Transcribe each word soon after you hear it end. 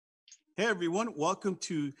Hey everyone, welcome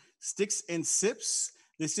to Sticks and Sips.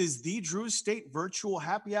 This is the Drew Estate Virtual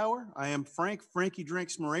Happy Hour. I am Frankie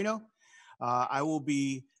Drinks Moreno. I'm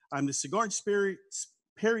the cigar and spirit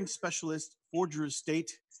pairing specialist for Drew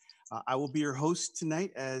Estate. I will be your host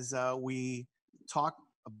tonight as we talk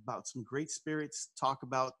about some great spirits, talk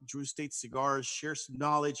about Drew Estate cigars, share some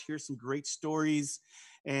knowledge, hear some great stories,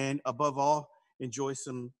 and above all, enjoy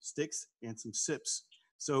some sticks and some sips.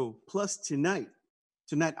 So plus tonight,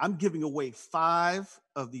 I'm giving away 5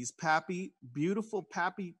 of these beautiful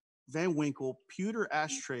Pappy Van Winkle pewter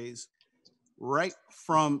ashtrays right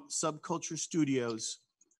from Subculture Studios.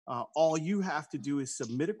 All you have to do is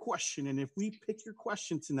submit a question, and if we pick your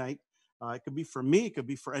question tonight, it could be for me, it could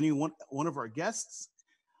be for any one of our guests.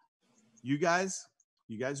 You guys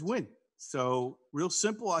win. So real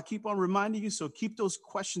simple. I'll keep on reminding you. So keep those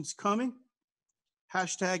questions coming.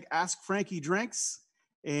 Hashtag Ask Frankie Drinks.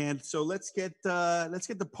 And so let's get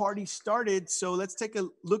the party started. So let's take a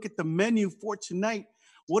look at the menu for tonight.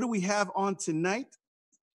 What do we have on tonight?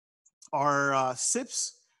 Our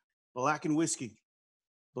sips, black and whiskey,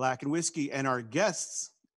 and our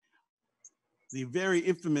guests, the very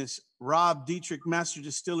infamous Rob Dietrich, master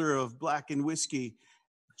distiller of Black and Whiskey,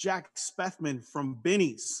 Jack Spethman from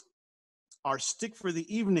Benny's. Our stick for the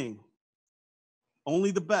evening,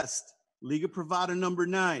 only the best, Liga Privada number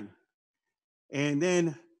 9. And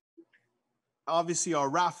then obviously our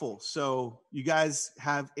raffle. So you guys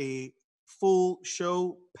have a full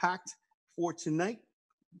show packed for tonight.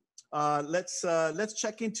 Let's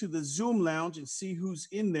check into the Zoom lounge and see who's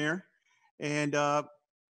in there. And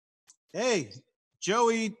hey,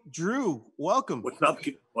 Joey, Drew, welcome.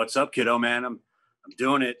 What's up, kiddo, man? I'm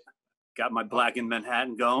doing it. Got my blackened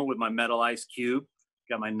Manhattan going with my metal ice cube.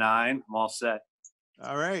 Got my 9. I'm all set.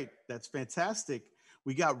 All right, that's fantastic.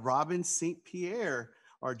 We got Robin St. Pierre,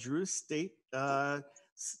 our Drew Estate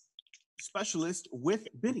specialist with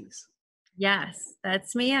Benny's. Yes,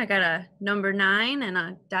 that's me. I got a number 9 and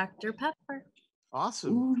a Dr. Pepper.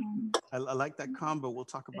 Awesome. I like that combo. We'll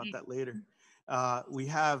talk about that later. We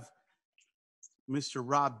have Mr.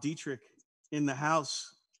 Rob Dietrich in the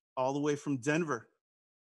house, all the way from Denver.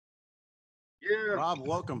 Yeah. Rob,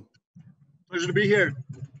 welcome. Pleasure to be here.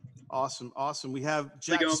 Awesome. We have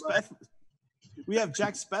Jack Spethman. We have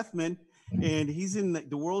Jack Spethman, and he's in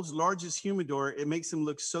the world's largest humidor. It makes him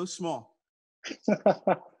look so small.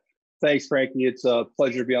 Thanks, Frankie. It's a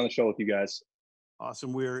pleasure to be on the show with you guys.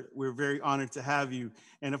 Awesome. We're very honored to have you.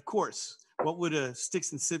 And of course, what would a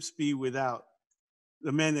Sticks and Sips be without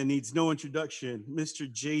the man that needs no introduction,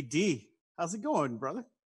 Mr. JD? How's it going, brother?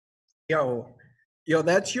 Yo,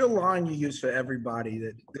 that's your line you use for everybody,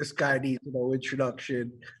 that this guy needs no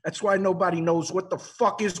introduction. That's why nobody knows what the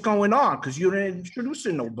fuck is going on, because you didn't introduce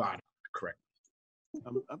nobody. Correct.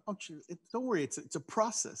 Don't worry, it's a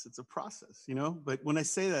process. It's a process, you know. But when I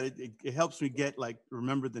say that, it helps me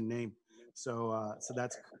remember the name. So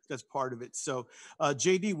that's part of it. So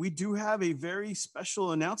JD, we do have a very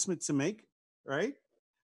special announcement to make, right?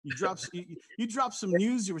 You dropped some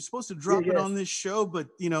news. You were supposed to drop it on this show, but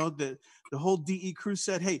you know the whole DE crew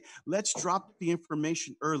said, "Hey, let's drop the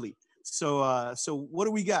information early." So what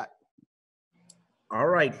do we got? All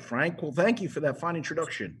right, Frank. Well, thank you for that fine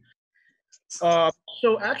introduction. So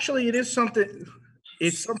actually, it's something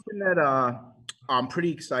that I'm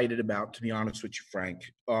pretty excited about, to be honest with you,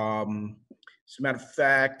 Frank. As a matter of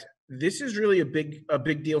fact, this is really a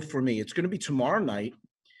big deal for me. It's going to be tomorrow night.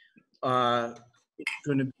 It's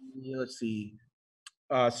going to be,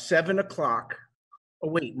 7 o'clock. Oh,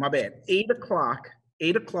 wait, my bad. 8 o'clock.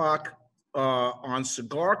 8 o'clock on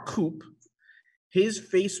Cigar Coop, his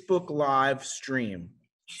Facebook live stream.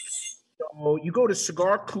 So you go to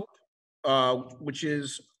Cigar Coop, which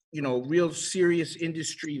is, real serious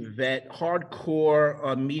industry vet,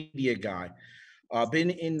 hardcore media guy.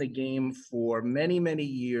 Been in the game for many, many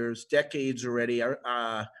years, decades already.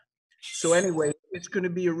 So anyway, it's going to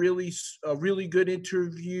be a really good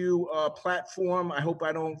interview platform. I hope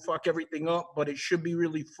I don't fuck everything up, but it should be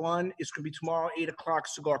really fun. It's going to be tomorrow, 8 o'clock,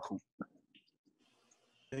 Cigar Coop.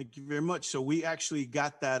 Thank you very much. So we actually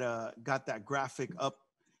got that graphic up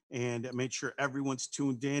and made sure everyone's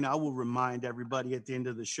tuned in. I will remind everybody at the end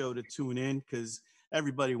of the show to tune in because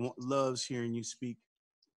everybody loves hearing you speak.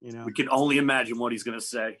 We can only imagine what he's going to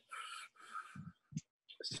say.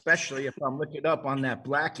 Especially if I'm looking up on that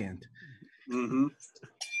black end. Mm-hmm.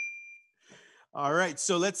 All right,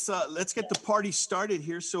 so let's get the party started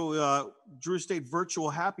here. So Drew Estate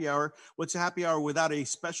Virtual Happy Hour. What's a happy hour without a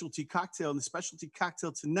specialty cocktail? And the specialty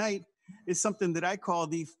cocktail tonight is something that I call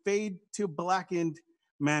the Fade to Blackened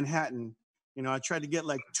Manhattan. I tried to get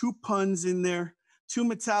like 2 puns in there, 2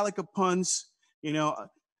 Metallica puns.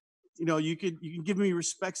 you can give me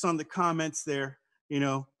respects on the comments there.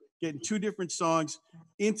 Getting two different songs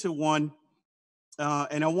into one,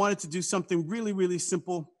 and I wanted to do something really, really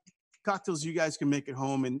simple. Cocktails you guys can make at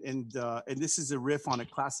home, and this is a riff on a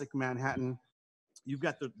classic Manhattan. You've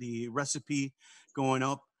got the recipe going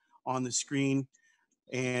up on the screen,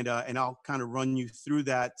 and I'll kind of run you through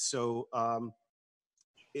that. So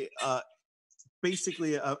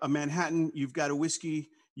basically, a Manhattan, you've got a whiskey,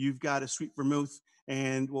 you've got a sweet vermouth,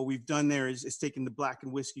 and what we've done there is taking the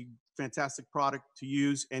blackened whiskey, fantastic product to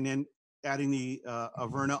use, and then adding the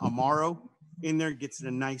Averna Amaro in there, gets it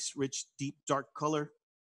a nice, rich, deep, dark color.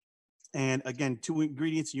 And again, two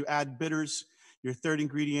ingredients, you add bitters, your third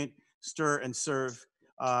ingredient, stir and serve.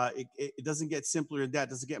 It doesn't get simpler than that,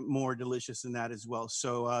 doesn't get more delicious than that as well.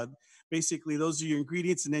 So basically those are your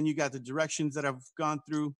ingredients, and then you got the directions that I've gone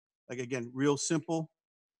through. Like, again, real simple.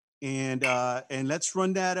 And let's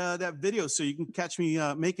run that video so you can catch me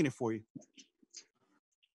making it for you.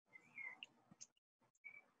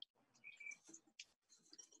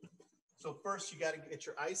 So first, you got to get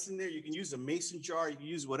your ice in there. You can use a mason jar. You can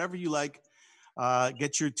use whatever you like.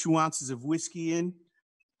 Get your 2 ounces of whiskey in,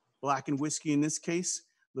 blackened whiskey in this case.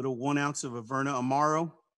 Little 1 ounce of Averna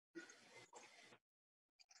Amaro.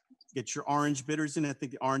 Get your orange bitters in. I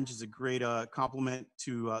think the orange is a great complement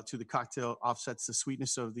to the cocktail. Offsets the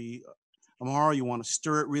sweetness of the Amaro. You want to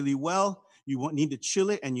stir it really well. You need to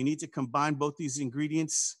chill it, and you need to combine both these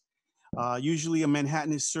ingredients. Usually, a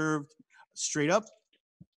Manhattan is served straight up.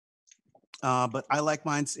 But I like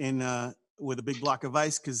mine with a big block of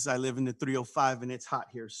ice because I live in the 305 and it's hot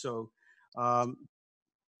here. So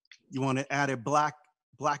you want to add a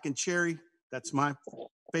blackened cherry. That's my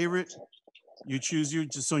favorite. You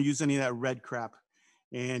just don't use any of that red crap.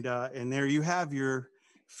 And there you have your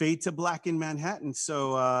fade to blacken Manhattan.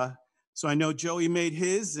 So I know Joey made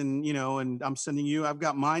his, and and I'm sending you. I've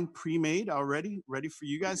got mine pre-made already, ready for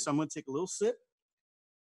you guys. So I'm going to take a little sip.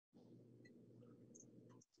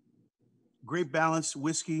 Great balanced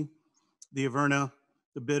whiskey, the Averna,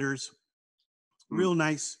 the bitters, real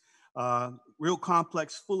nice, real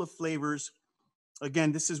complex, full of flavors.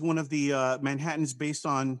 Again, this is one of the Manhattans based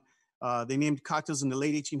on, they named cocktails in the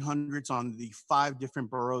late 1800s on the 5 different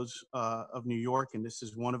boroughs of New York, and this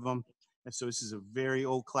is one of them. And so this is a very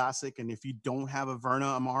old classic. And if you don't have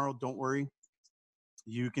Averna Amaro, don't worry.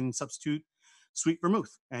 You can substitute sweet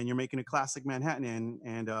vermouth, and you're making a classic Manhattan.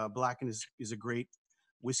 And Blacken is a great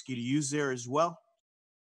whiskey to use there as well.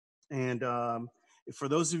 And for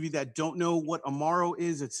those of you that don't know what Amaro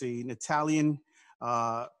is, it's an Italian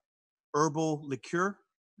herbal liqueur.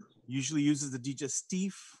 Usually uses the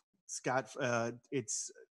digestif.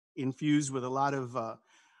 It's infused with a lot of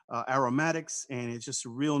aromatics, and it's just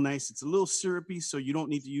real nice. It's a little syrupy, so you don't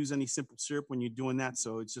need to use any simple syrup when you're doing that.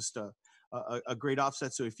 So it's just a great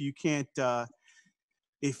offset. So if you can't,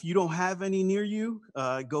 if you don't have any near you,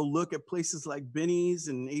 go look at places like Benny's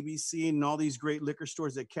and ABC and all these great liquor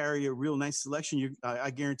stores that carry a real nice selection.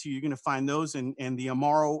 I guarantee you're going to find those. And the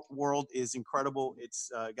Amaro world is incredible.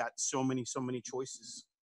 It's got so many choices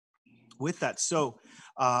with that. So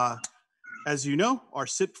as you know, our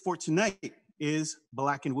sip for tonight is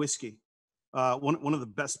blackened whiskey. One of the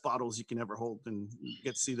best bottles you can ever hold. And you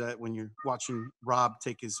get to see that when you're watching Rob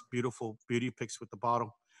take his beautiful beauty pics with the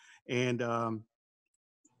bottle. And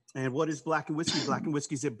what is blackened whiskey? Blackened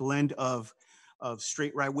whiskey is a blend of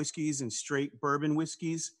straight rye whiskeys and straight bourbon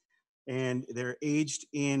whiskeys, and they're aged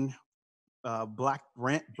in black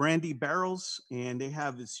brandy barrels, and they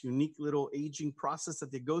have this unique little aging process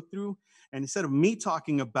that they go through. And instead of me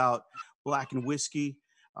talking about blackened whiskey,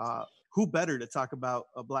 who better to talk about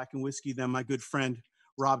a blackened whiskey than my good friend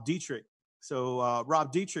Rob Dietrich? So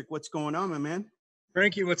Rob Dietrich, what's going on, my man?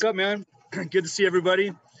 Frankie, what's up, man? Good to see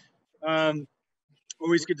everybody.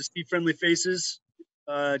 Always good to see friendly faces.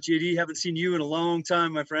 JD, haven't seen you in a long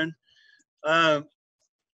time, my friend. So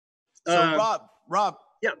Rob,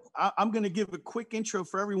 yeah, I'm going to give a quick intro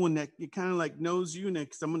for everyone that kind of like knows you,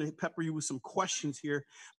 because I'm going to pepper you with some questions here.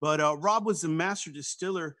 But Rob was the master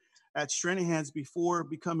distiller at Stranahan's before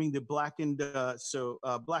becoming the blackened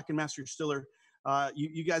master distiller.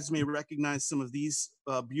 You guys may recognize some of these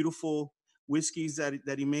beautiful whiskeys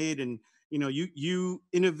that he made, and you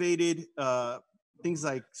innovated things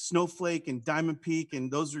like Snowflake and Diamond Peak,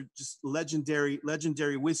 and those are just legendary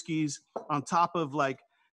whiskeys on top of like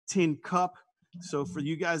Tin Cup. So for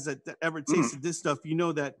you guys that ever tasted this stuff, you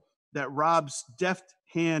know that Rob's deft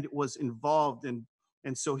hand was involved, and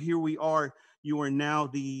so here we are. You are now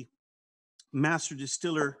the master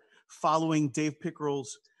distiller, following Dave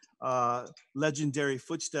Pickerell's legendary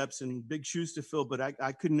footsteps, and big shoes to fill. But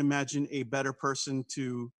I couldn't imagine a better person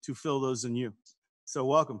to fill those than you. So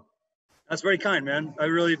welcome. That's very kind, man. I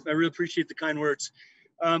really appreciate the kind words.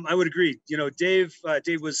 I would agree. You know, Dave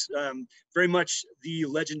was very much the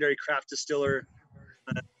legendary craft distiller.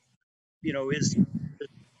 You know, there's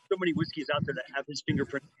so many whiskeys out there that have his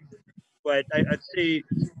fingerprint, but I'd say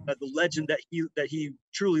the legend that he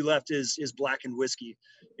truly left is blackened whiskey.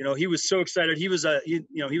 You know, he was so excited. He was a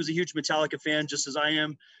huge Metallica fan, just as I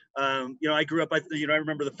am. You know, I grew up. I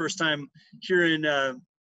remember the first time hearing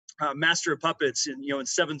Master of Puppets in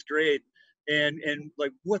 7th grade, and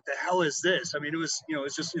like, what the hell is this? I mean, it was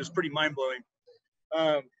pretty mind blowing.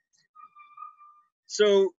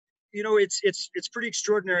 So it's pretty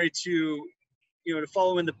extraordinary to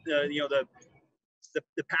follow in the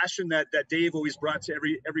passion that Dave always brought to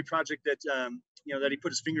every project that that he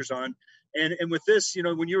put his fingers on, and with this,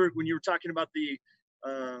 when you were talking about the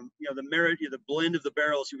the merit, the blend of the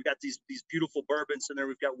barrels, we've got these beautiful bourbons in there.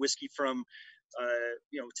 We've got whiskey from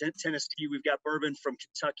Tennessee, we've got bourbon from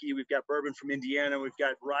Kentucky, we've got bourbon from Indiana, we've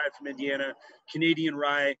got rye from Indiana, Canadian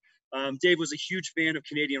rye. Dave was a huge fan of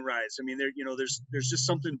Canadian rye. I mean, there's just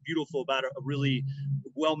something beautiful about a really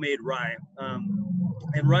well-made rye.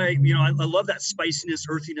 And rye, I love that spiciness,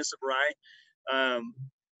 earthiness of rye.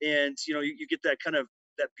 And you get that kind of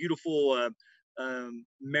that beautiful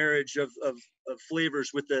marriage of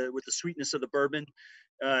flavors with the sweetness of the bourbon.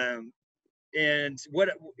 And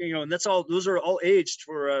those are all aged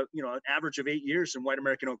for an average of 8 years in white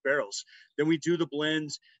American oak barrels. Then we do the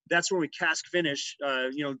blends. That's when we cask finish. A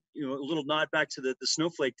little nod back to the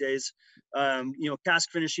snowflake days. Cask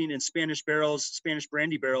finishing in Spanish barrels, Spanish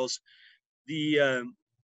brandy barrels. I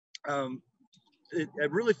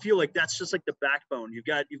really feel like that's just like the backbone. You've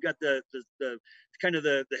got the kind of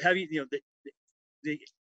the heavy,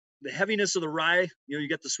 the heaviness of the rye. You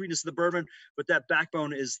get the sweetness of the bourbon, but that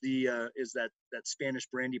backbone is that Spanish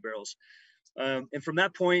brandy barrels. And from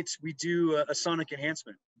that point, we do a sonic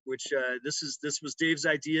enhancement, which this was Dave's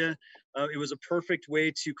idea. It was a perfect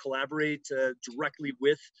way to collaborate directly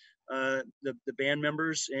with the band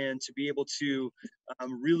members and to be able to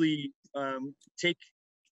really take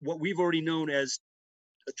what we've already known as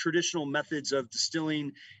traditional methods of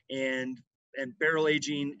distilling and barrel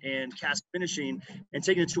aging and cask finishing, and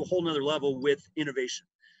taking it to a whole nother level with innovation.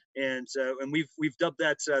 And we've dubbed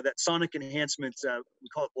that sonic enhancement. We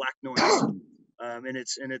call it black noise. And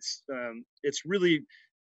it's really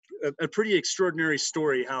a pretty extraordinary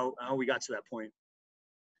story how we got to that point.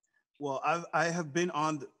 Well, I have been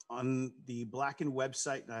on the Blackened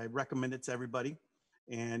website, and I recommend it to everybody.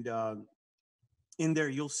 And in there,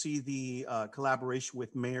 you'll see the collaboration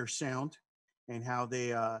with Mayer Sound and how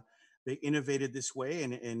they innovated this way.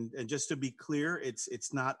 And just to be clear,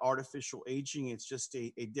 it's not artificial aging. It's just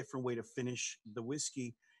a different way to finish the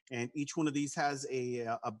whiskey. And each one of these has a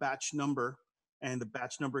batch number, and the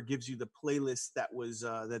batch number gives you the playlist that was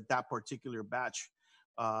that particular batch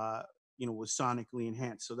was sonically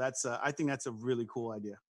enhanced. So I think that's a really cool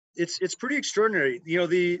idea. It's pretty extraordinary.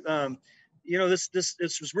 This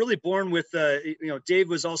was really born with Dave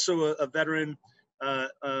was also a veteran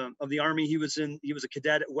of the Army. He was a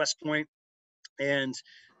cadet at West Point, and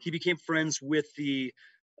he became friends with the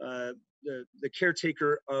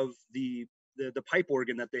caretaker of the pipe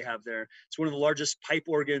organ that they have there. It's one of the largest pipe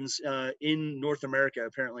organs in North America,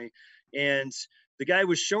 apparently. And the guy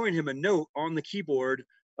was showing him a note on the keyboard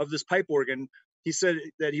of this pipe organ. He said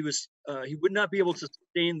that he would not be able to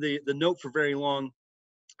sustain the note for very long,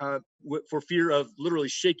 for fear of literally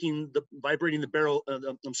vibrating the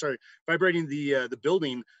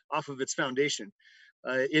building off of its foundation.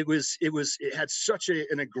 It had such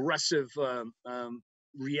an aggressive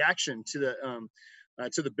reaction to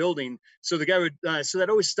the building. So the guy would, so that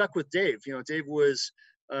always stuck with Dave. Dave was,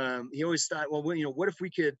 he always thought, well, what if we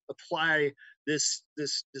could apply this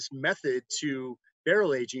method to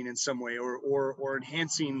barrel aging in some way, or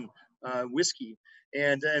enhancing whiskey.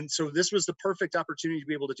 And so this was the perfect opportunity to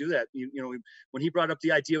be able to do that. When he brought up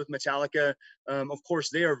the idea with Metallica, of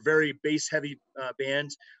course, they are a very bass heavy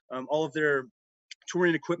band. All of their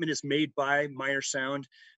touring equipment is made by Meyer Sound.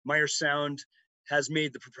 Meyer Sound has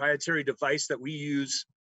made the proprietary device that we use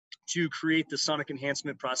to create the sonic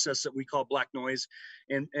enhancement process that we call black noise.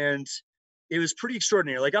 And it was pretty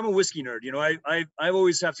extraordinary. Like, I'm a whiskey nerd, I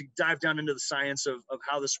always have to dive down into the science of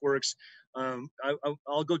how this works.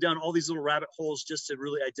 I'll go down all these little rabbit holes just to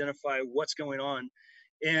really identify what's going on.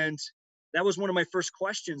 And that was one of my first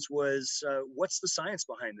questions was, what's the science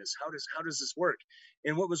behind this? How does this work?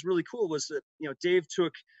 And what was really cool was that, Dave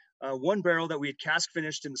took one barrel that we had cask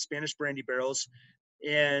finished in the Spanish brandy barrels,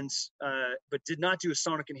 but did not do a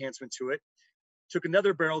sonic enhancement to it. Took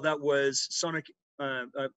another barrel that was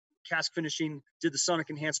cask finishing, did the sonic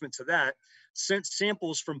enhancement to that, sent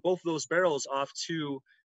samples from both of those barrels off to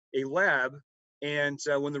a lab. And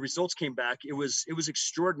when the results came back, it was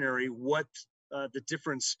extraordinary what the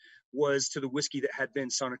difference was to the whiskey that had been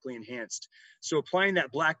sonically enhanced. So applying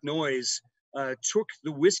that black noise took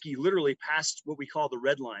the whiskey literally past what we call the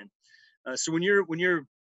red line. So when you're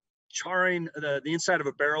charring the inside of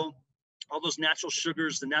a barrel, all those natural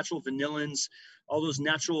sugars, the natural vanillins, all those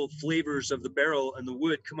natural flavors of the barrel and the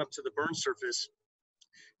wood come up to the burn surface.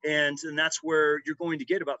 And that's where you're going to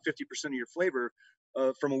get about 50% of your flavor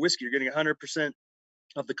from a whiskey. You're getting 100%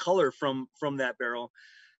 of the color from that barrel.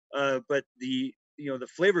 But the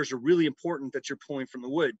flavors are really important that you're pulling from the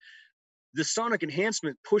wood. The sonic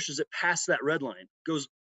enhancement pushes it past that red line, goes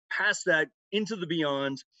past that into the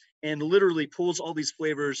beyond, and literally pulls all these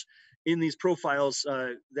flavors in these profiles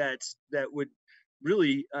that would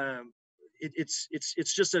really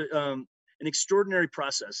it's just an extraordinary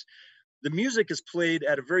process. The music is played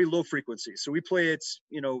at a very low frequency, so we play it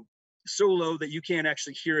so low that you can't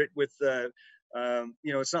actually hear it with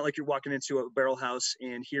it's not like you're walking into a barrel house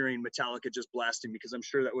and hearing Metallica just blasting, because I'm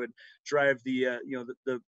sure that would drive the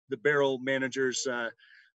barrel managers, the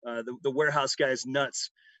warehouse guys nuts.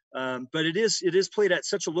 But it is played at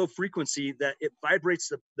such a low frequency that it vibrates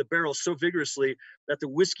the barrel so vigorously that the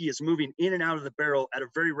whiskey is moving in and out of the barrel at a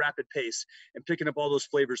very rapid pace and picking up all those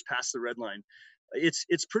flavors past the red line.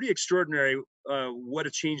 It's pretty extraordinary what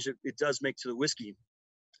a change it does make to the whiskey.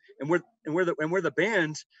 And where the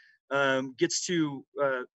band gets to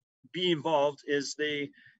be involved is they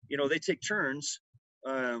take turns.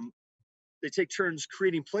 They take turns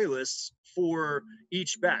creating playlists for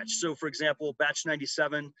each batch. So for example, batch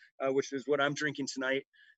 97, which is what I'm drinking tonight,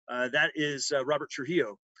 that is Robert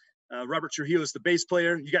Trujillo. Robert Trujillo is the bass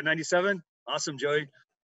player. You got 97? Awesome, Joey.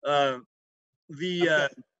 I've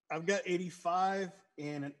got 85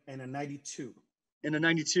 and a 92. And a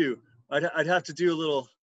 92. I'd have to do a little,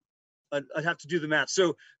 I'd have to do the math.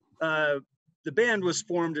 So the band was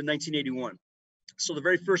formed in 1981. So the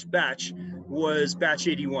very first batch was batch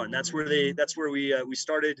 81. That's where we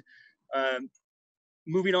started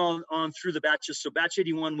moving on through the batches. So batch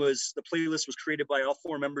 81 was, the playlist was created by all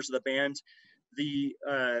four members of the band.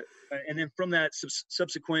 And then from that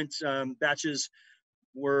subsequent batches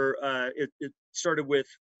were, it started with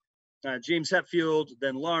James Hetfield,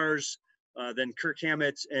 then Lars, then Kirk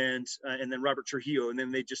Hammett, and then Robert Trujillo. And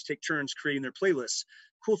then they just take turns creating their playlists.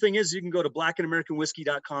 Cool thing is you can go to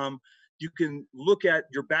blackandamericanwhiskey.com. You can look at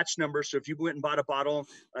your batch number. So if you went and bought a bottle,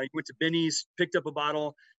 you went to Benny's, picked up a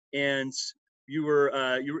bottle, and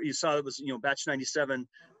you saw it was batch 97.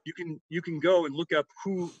 You can go and look up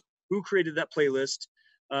who created that playlist.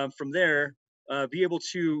 From there, be able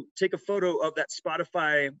to take a photo of that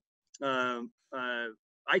Spotify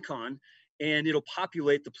icon, and it'll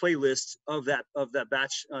populate the playlist of that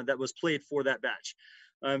batch that was played for that batch.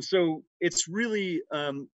 So it's really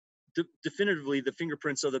definitively the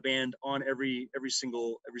fingerprints of the band on every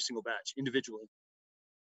single batch individually.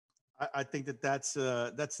 I think that's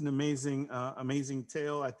an amazing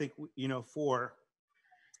tale. I think for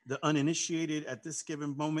the uninitiated at this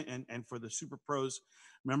given moment, and for the super pros,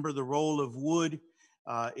 remember the role of wood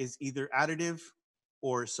is either additive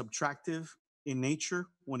or subtractive in nature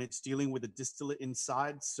when it's dealing with a distillate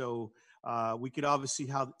inside. So we could obviously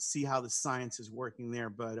see how the science is working there.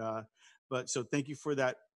 But so thank you for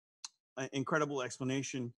that incredible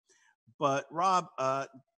explanation. But Rob, I'm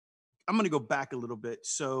going to go back a little bit.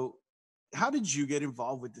 So how did you get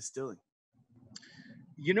involved with distilling?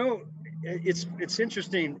 It's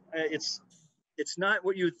interesting. It's not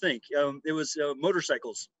what you would think. It was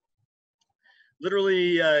motorcycles.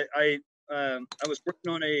 Literally, I was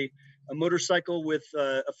working on a motorcycle with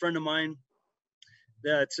a friend of mine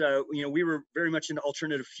that we were very much into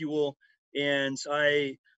alternative fuel, and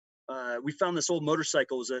we found this old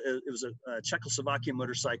motorcycle. It was a Czechoslovakian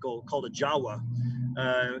motorcycle called a Jawa.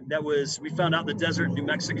 We found out in the desert in New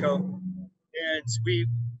Mexico, and we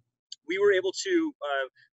were able to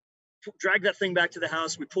drag that thing back to the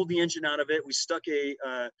house. We pulled the engine out of it. We stuck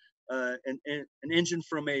an engine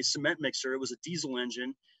from a cement mixer. It was a diesel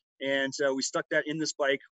engine, and we stuck that in this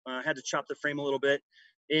bike. Had to chop the frame a little bit,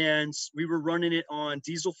 and we were running it on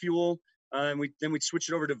diesel fuel. And we'd switch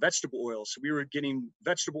it over to vegetable oil. So we were getting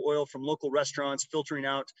vegetable oil from local restaurants, filtering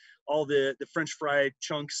out all the French fried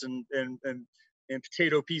chunks and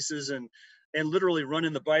potato pieces, and literally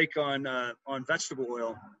running the bike on vegetable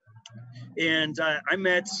oil. And I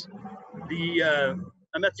met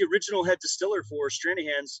the original head distiller for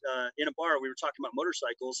Stranahan's in a bar. We were talking about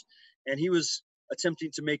motorcycles, and he was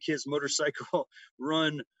attempting to make his motorcycle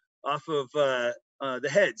run off of the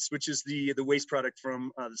heads, which is the waste product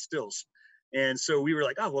from the stills. And so we were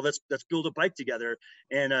like, oh, well, let's build a bike together.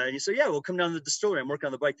 And he said, yeah, we'll come down to the distillery. I'm working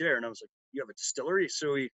on the bike there. And I was like, you have a distillery?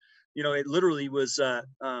 So we, it literally was,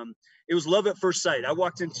 it was love at first sight. I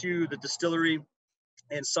walked into the distillery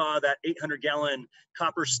and saw that 800-gallon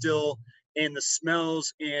copper still and the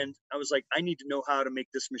smells. And I was like, I need to know how to make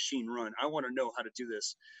this machine run. I want to know how to do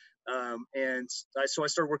this. So I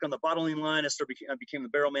started working on the bottling line. I became the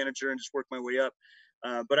barrel manager and just worked my way up.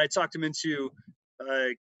 But I talked him into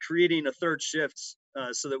creating a third shift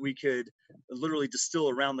so that we could literally distill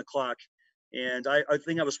around the clock. And I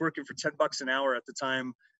think I was working for $10 an hour at the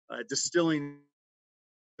time, distilling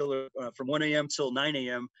from 1 a.m. till 9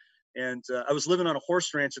 a.m. And I was living on a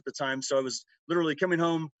horse ranch at the time. So I was literally coming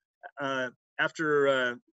home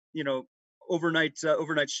after, overnight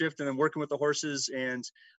shift and then working with the horses. And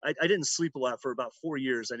I didn't sleep a lot for about 4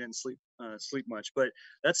 years. I didn't sleep much, but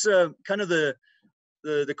that's kind of the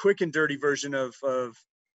quick and dirty version of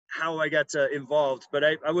how I got involved. But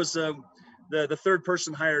I was the third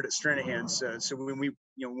person hired at Stranahan's. So when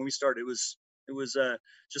we started, it was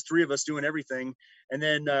just three of us doing everything. And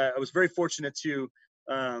then I was very fortunate to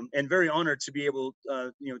and very honored to be able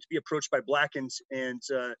to be approached by Blackened and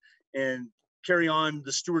carry on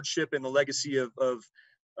the stewardship and the legacy of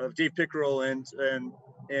Dave Pickerel and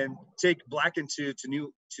take Blackened to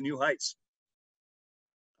new heights.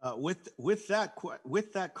 With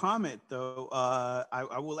that comment though,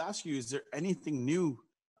 I will ask you: is there anything new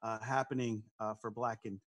happening for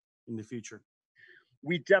Blackened in the future?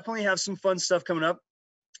 We definitely have some fun stuff coming up.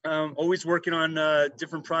 Always working on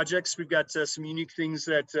different projects. We've got some unique things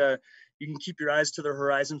that you can keep your eyes to the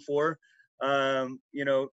horizon for.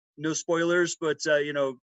 No spoilers, but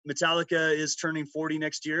Metallica is turning 40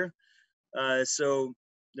 next year, so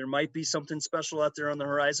there might be something special out there on the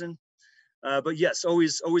horizon. But yes,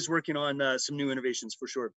 always working on some new innovations for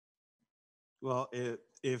sure. Well,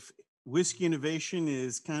 if whiskey innovation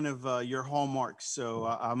is kind of your hallmark, so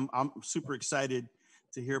I'm super excited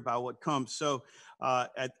to hear about what comes. So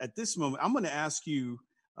at this moment, I'm going to ask you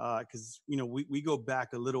because we go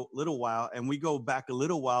back a little while, and we go back a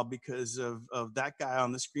little while because of that guy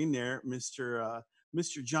on the screen there, Mr.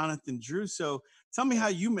 Jonathan Drew. So tell me how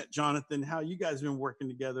you met Jonathan, how you guys have been working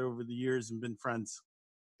together over the years and been friends.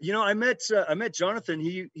 I met Jonathan.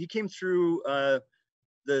 He came through the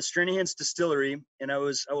Stranahan's distillery, and I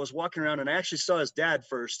was walking around, and I actually saw his dad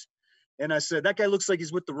first, and I said, that guy looks like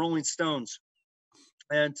he's with the Rolling Stones.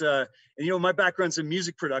 And my background's in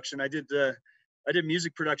music production. I did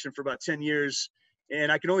music production for about 10 years,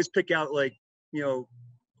 and I can always pick out the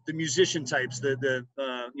musician types, the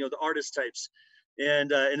artist types.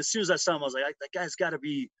 And as soon as I saw him, I was like, that guy's got to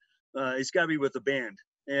be, he's got to be with the band.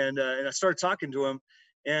 And I started talking to him,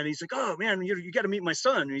 and he's like, oh man, you got to meet my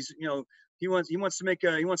son. And he's, he wants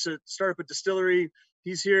to start up a distillery.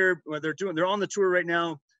 He's here. They're on the tour right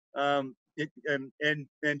now. And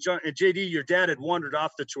JD, your dad had wandered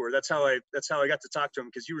off the tour. That's how I got to talk to him,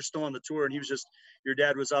 because you were still on the tour, and your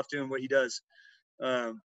dad was off doing what he does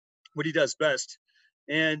best.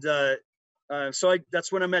 And so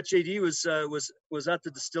that's when I met JD. Was at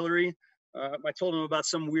the distillery. I told him about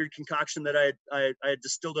some weird concoction that I had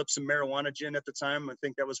distilled up some marijuana gin at the time. I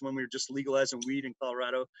think that was when we were just legalizing weed in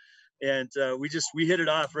Colorado, and we hit it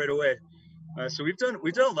off right away. So we've done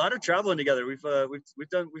a lot of traveling together. We've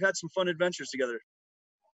had some fun adventures together.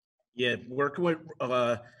 Yeah, working with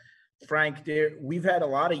Frank there, we've had a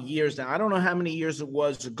lot of years now. I don't know how many years it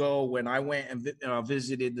was ago when I went and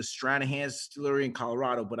visited the Stranahan's distillery in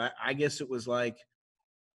Colorado, but I guess it was a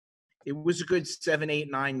good 7,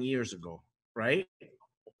 8, 9 years ago, right?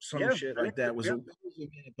 Some shit like that. It was a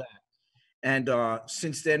minute back. And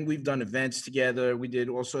since then, we've done events together. We did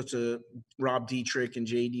all sorts of Rob Dietrich and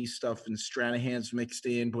JD stuff and Stranahan's mixed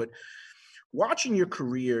in. But watching your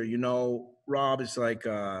career, Rob, is like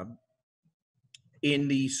in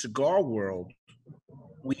the cigar world,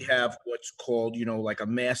 we have what's called, like a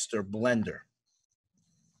master blender.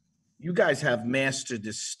 You guys have master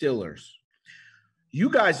distillers. You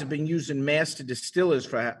guys have been using master distillers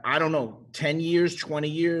for, I don't know, 10 years, 20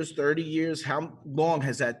 years, 30 years. How long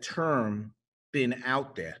has that term been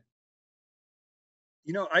out there?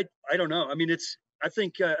 I don't know. I mean, I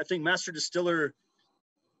think master distiller,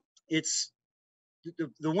 it's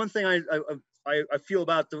the one thing I feel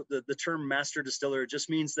about the term master distiller. It just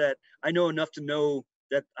means that I know enough to know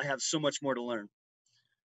that I have so much more to learn.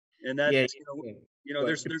 And that,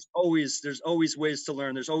 there's always ways to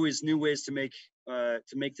learn. There's always new ways to make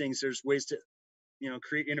things. There's ways to,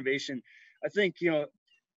 create innovation. I think,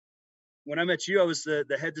 when I met you, I was the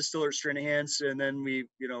head distiller at Stranahan's, and then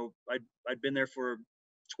I'd been there for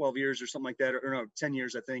 12 years or something like that, or no, 10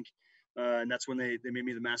 years, I think. And that's when they made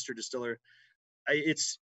me the master distiller.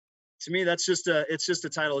 To me, it's just a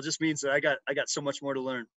title. It just means that I got so much more to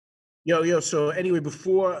learn. Yo. So anyway,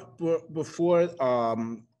 before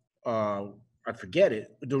I forget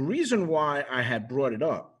it, the reason why I had brought it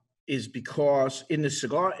up is because in the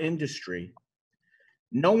cigar industry,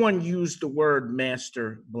 no one used the word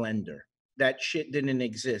master blender. That shit didn't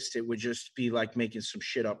exist. It would just be like making some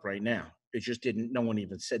shit up right now. It just didn't, no one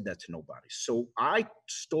even said that to nobody. So I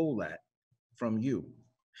stole that from you.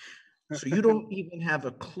 So you don't even have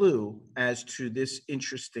a clue as to this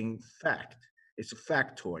interesting fact. It's a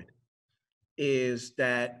factoid, is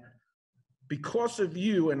that because of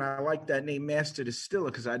you, and I like that name, Master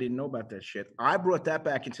Distiller, because I didn't know about that shit. I brought that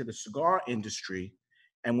back into the cigar industry.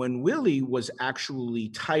 And when Willie was actually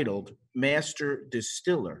titled Master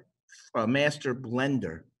Distiller, Master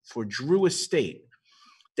Blender for Drew Estate,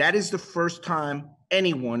 that is the first time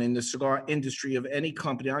anyone in the cigar industry of any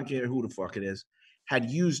company, I don't care who the fuck it is,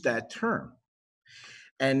 had used that term.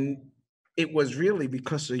 And it was really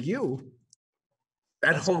because of you.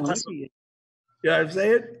 That's whole awesome. lineage. You know what I'm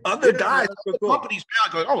saying? Other guys, so other cool. companies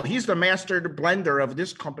now go, oh, he's the master blender of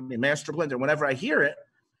this company, master blender. Whenever I hear it,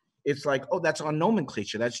 it's like, oh, that's our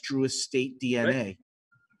nomenclature. That's Drew Estate DNA. Right.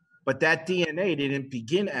 But that DNA didn't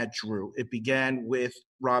begin at Drew. It began with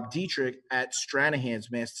Rob Dietrich at Stranahan's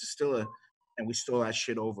Master Distiller, and we stole that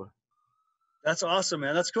shit over. That's awesome,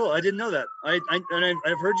 man. That's cool. I didn't know that. I've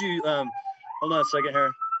heard you. Hold on a second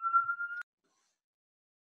here.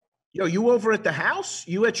 Yo, you over at the house?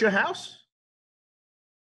 You at your house?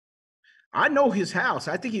 I know his house.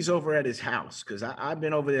 I think he's over at his house because I've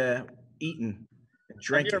been over there eating and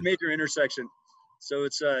drinking. I'm near a major intersection, so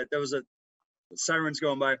it's that was a sirens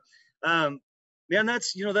going by. Man,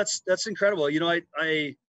 that's incredible. They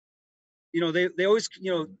always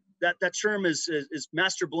that term is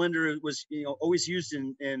master blender was always used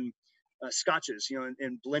in scotches,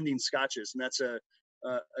 in blending scotches, and that's a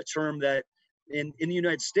term that in the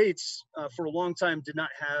United States for a long time did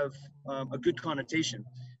not have a good connotation.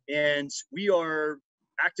 And we are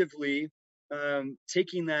actively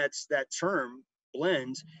taking that term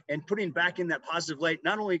blend and putting back in that positive light.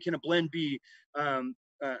 Not only can a blend be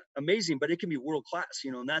amazing, but it can be world class.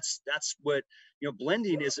 And that's what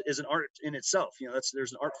blending is an art in itself.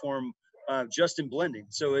 There's an art form just in blending.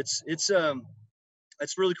 So it's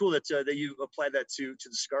really cool that you applied that to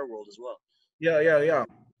the cigar world as well. Yeah.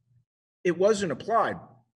 It wasn't applied.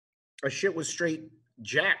 Our shit was straight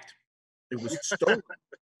jacked. It was stolen.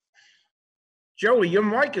 Joey, your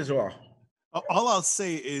mic is off. All I'll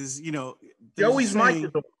say is, Joey's mic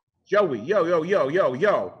is off. Joey,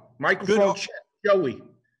 yo. Microphone check. Joey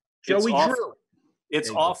Drew. It's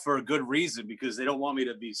off for a good reason, because they don't want me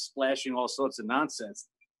to be splashing all sorts of nonsense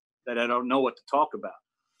that I don't know what to talk about.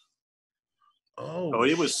 Oh,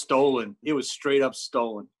 it was stolen. It was straight up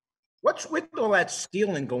stolen. What's with all that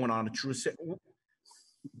stealing going on at Drew Estate?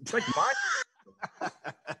 It's like mine.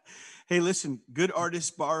 Hey, listen, good artists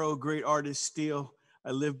borrow, great artists steal. I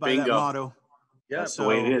live by Bingo. that motto. Yeah, that's the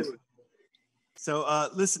way it is. So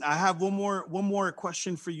listen, I have one more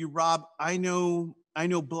question for you, Rob. I know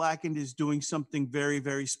Blackened is doing something very,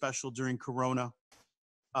 very special during Corona.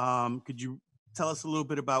 Could you tell us a little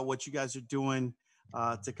bit about what you guys are doing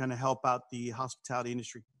to kind of help out the hospitality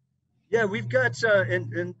industry? Yeah, we've got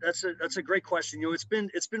and that's a great question. It's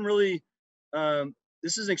been really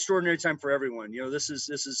this is an extraordinary time for everyone. This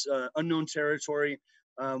is unknown territory.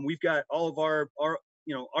 We've got all of our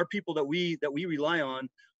people that we rely on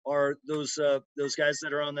are those guys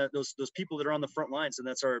that are on those people that are on the front lines, and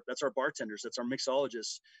that's our bartenders, that's our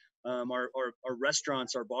mixologists, our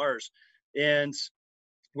restaurants, our bars, and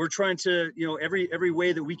we're trying to every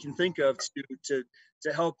way that we can think of to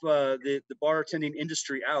help the bartending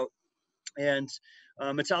industry out. And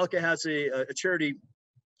Metallica has a charity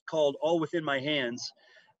called All Within My Hands,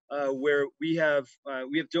 where we've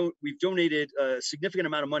donated a significant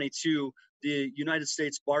amount of money to the United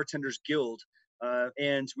States Bartenders Guild,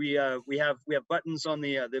 and we have buttons on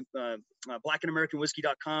the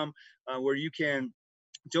blackandamericanwhiskey.com where you can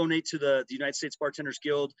donate to the United States Bartenders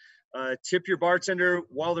Guild. Tip your bartender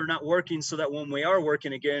while they're not working, so that when we are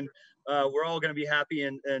working again, we're all going to be happy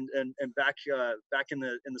and back in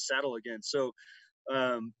the saddle again. So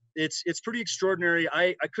it's pretty extraordinary.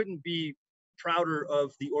 I couldn't be prouder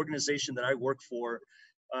of the organization that I work for.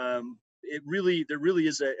 There really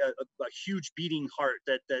is a huge beating heart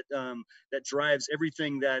that drives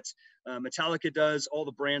everything that Metallica does, all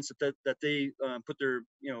the brands that they put their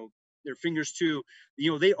fingers to.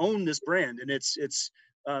 They own this brand, and it's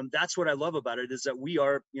that's what I love about it, is that we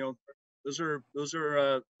are the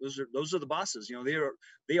bosses. You know,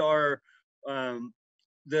 they are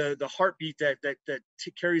the heartbeat that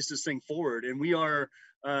carries this thing forward, and we are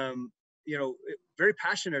you know, very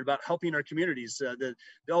passionate about helping our communities. The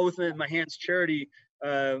All Within My Hands charity,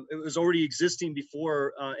 it was already existing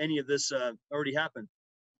before any of this already happened.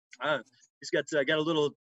 He's got a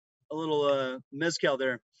little mezcal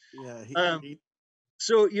there. Yeah.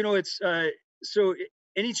 So, you know, it's so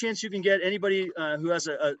any chance you can get anybody who has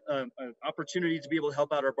an opportunity to be able to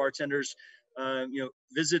help out our bartenders, you know,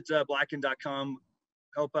 visit blacken.com,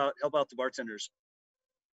 help out the bartenders.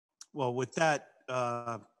 Well, with that,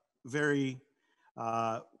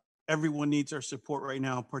 everyone needs our support right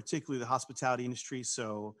now, particularly the hospitality industry.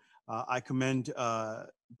 So I commend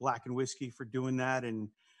Black and Whiskey for doing that. And,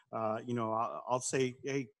 you know, I'll say,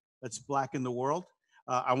 hey, let's blacken the world.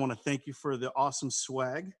 I want to thank you for the awesome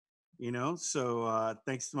swag, you know. So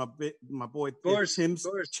thanks to my boy Tim's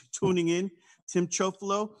tuning in, Tim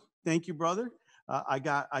Chofalo. Thank you, brother. I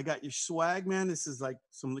got your swag, man. This is like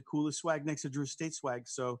some of the coolest swag next to Drew State swag.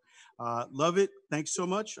 So love it. Thanks so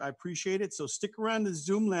much. I appreciate it. So stick around the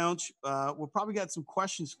Zoom lounge. We'll probably got some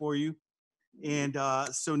questions for you. And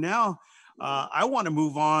so now I want to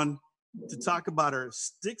move on to talk about our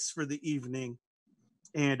sticks for the evening.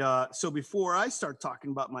 And so before I start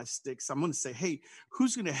talking about my sticks, I'm going to say, hey,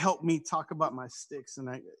 who's going to help me talk about my sticks?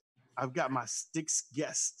 And I've got my sticks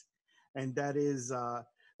guest, and that is a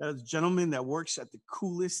gentleman that works at the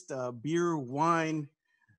coolest beer, wine,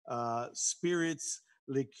 spirits,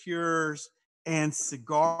 liqueurs, and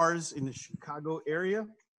cigars in the Chicago area.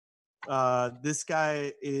 This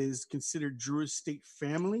guy is considered Drew Estate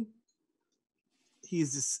family. He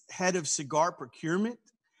is the head of cigar procurement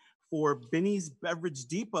for Benny's Beverage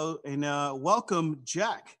Depot. And welcome,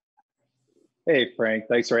 Jack. Hey, Frank.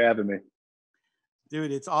 Thanks for having me.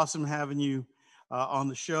 Dude, it's awesome having you on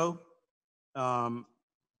the show.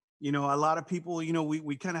 You know, a lot of people, you know,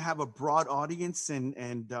 we kind of have a broad audience,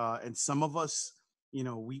 and some of us, you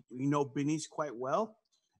know, we know Benny's quite well,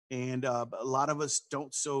 and a lot of us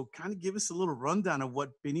don't. So kind of give us a little rundown of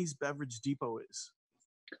what Benny's Beverage Depot is.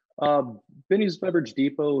 Benny's Beverage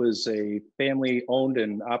Depot is a family-owned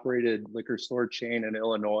and operated liquor store chain in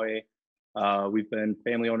Illinois. We've been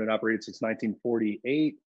family-owned and operated since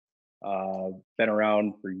 1948. Been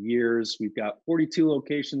around for years. We've got 42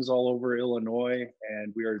 locations all over Illinois,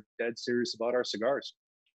 and we are dead serious about our cigars.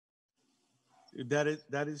 That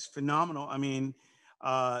is phenomenal. I mean,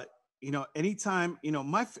 you know, anytime, you know,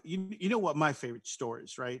 you know what my favorite store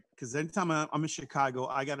is, right? Because anytime I'm in Chicago,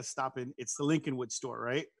 I got to stop in. It's the Lincolnwood store,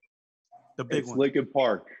 right? The big one. Lincoln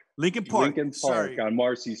Park. Lincoln Park Sorry. On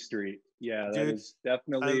Marcy Street. Yeah, dude, that is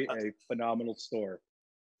definitely a phenomenal store.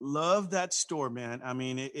 Love that store, man. I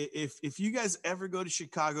mean, if you guys ever go to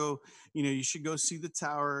Chicago, you know, you should go see the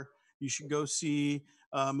Tower. You should go see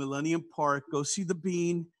Millennium Park. Go see the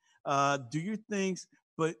Bean. Do your things,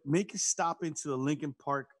 but make a stop into the Lincoln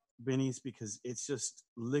Park Benny's, because it's just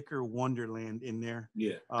liquor wonderland in there.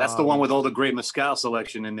 Yeah, that's the one with all the great mezcal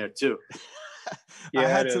selection in there too.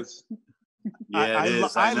 Yeah, it is. Yeah, it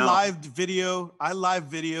is. I live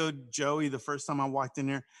videoed Joey the first time I walked in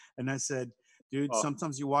there, and I said, dude,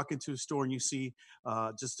 sometimes you walk into a store and you see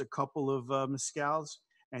just a couple of mezcals,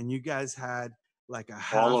 and you guys had like a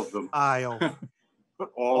half aisle.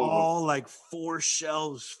 all like 4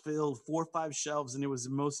 shelves filled, 4 or 5 shelves, and it was the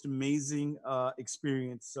most amazing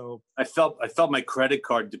experience. So I felt my credit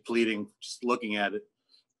card depleting just looking at it.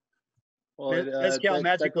 Well, Mezcal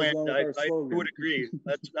Magic Land, I would agree.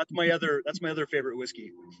 That's my other favorite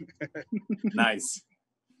whiskey. Nice.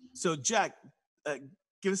 So Jack,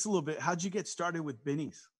 give us a little bit. How'd you get started with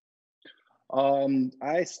Benny's?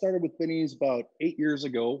 I started with Benny's about 8 years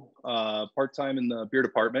ago, part-time in the beer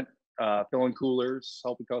department, filling coolers,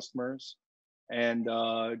 helping customers, and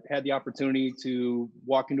had the opportunity to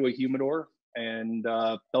walk into a humidor and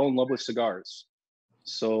fell in love with cigars.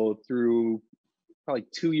 So through probably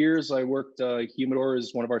 2 years, I worked humidor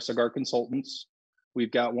as one of our cigar consultants.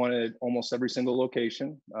 We've got one at almost every single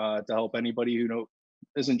location to help anybody who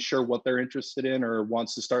isn't sure what they're interested in or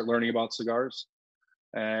wants to start learning about cigars.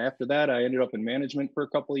 After that, I ended up in management for a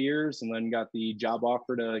couple of years, and then got the job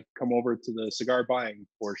offer to come over to the cigar buying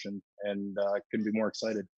portion, and couldn't be more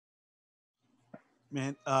excited.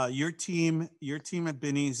 Man, your team at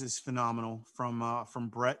Benny's is phenomenal. From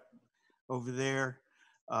Brett over there,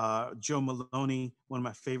 Joe Maloney, one of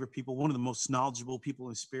my favorite people, one of the most knowledgeable people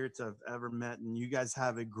in spirits I've ever met, and you guys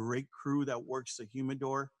have a great crew that works the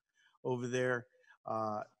humidor over there.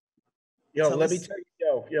 Let me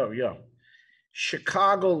tell you, yo.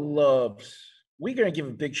 Chicago loves. We're gonna give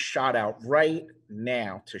a big shout out right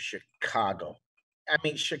now to Chicago. I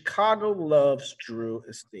mean, Chicago loves Drew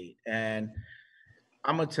Estate, and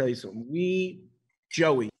I'm gonna tell you something.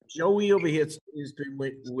 Joey over here has been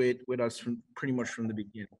with us from pretty much from the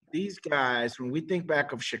beginning. These guys, when we think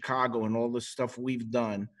back of Chicago and all the stuff we've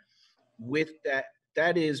done with that,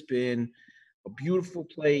 that has been a beautiful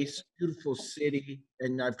place, beautiful city,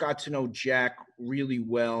 and I've got to know Jack really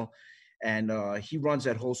well, and he runs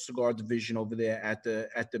that whole cigar division over there at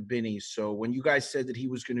the Binny's. So when you guys said that he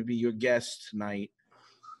was going to be your guest tonight,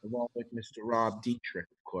 along with Mr. Rob Dietrich,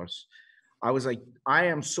 of course, I was like, I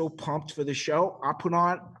am so pumped for the show. I put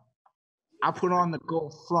on the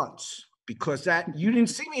gold fronts because that you didn't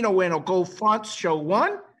see me nowhere no gold fronts. Show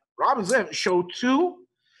 1, Robin's there. Show 2,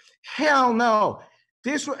 hell no.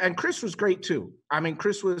 And Chris was great too. I mean,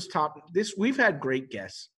 Chris was top. We've had great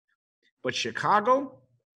guests, but Chicago,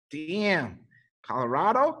 damn.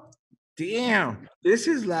 Colorado, damn. This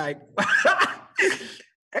is like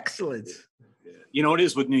excellent. You know what it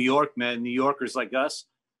is with New York, man? New Yorkers like us,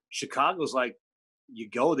 Chicago's like, you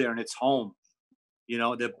go there and it's home. You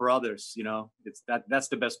know, they're brothers, you know. That's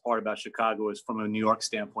the best part about Chicago is from a New York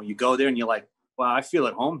standpoint. You go there and you're like, wow, I feel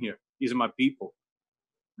at home here. These are my people.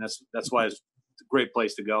 And that's why it's a great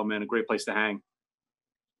place to go, man, a great place to hang.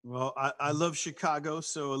 Well, I love Chicago,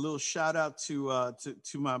 so a little shout out to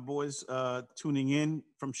my boys tuning in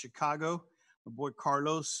from Chicago. My boy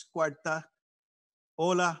Carlos Cuarta.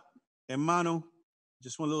 Hola, hermano.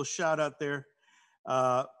 Just one little shout out there.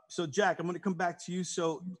 So Jack, I'm going to come back to you.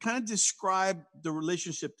 So kind of describe the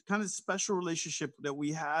relationship, kind of special relationship that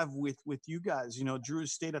we have with you guys. You know, Drew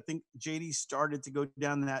Estate, I think JD started to go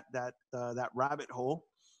down that rabbit hole,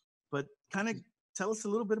 but kind of tell us a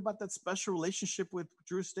little bit about that special relationship with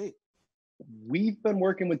Drew Estate. We've been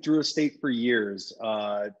working with Drew Estate for years.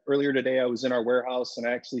 Earlier today, I was in our warehouse and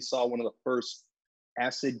I actually saw one of the first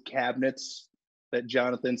acid cabinets that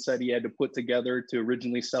Jonathan said he had to put together to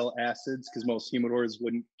originally sell acids because most humidors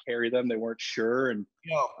wouldn't carry them. They weren't sure. And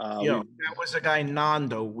that was a guy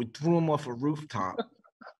Nando. We threw him off a rooftop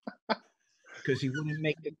because he wouldn't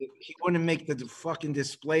make the fucking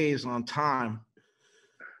displays on time.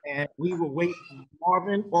 And we were waiting for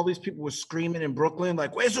Marvin. All these people were screaming in Brooklyn,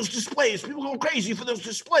 like, where's those displays? People going crazy for those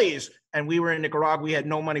displays. And we were in Nicaragua. We had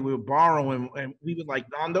no money. We were borrowing. And we were like,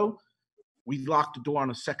 Nando, we locked the door on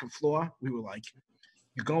the second floor. We were like,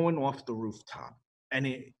 you're going off the rooftop. And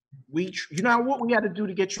you know what we had to do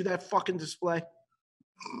to get you that fucking display?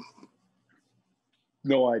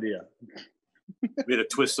 No idea. We had to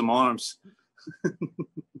twist some arms.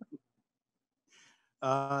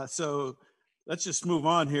 So let's just move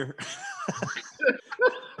on here.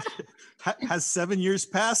 Has 7 years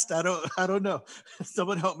passed? I don't know.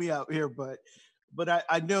 Someone help me out here, but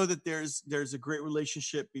I know that there's a great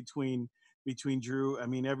relationship between Drew. I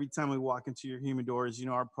mean, every time we walk into your humidors, you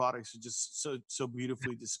know, our products are just so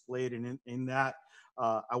beautifully displayed. And in that,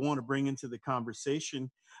 I want to bring into the conversation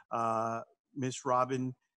Miss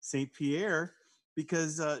Robin St. Pierre,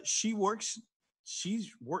 because she's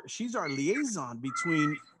our liaison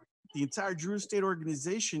between the entire Drew Estate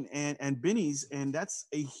organization and Binny's, and that's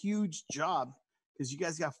a huge job because you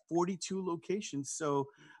guys got 42 locations. So,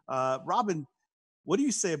 Robin, what do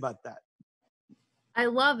you say about that? I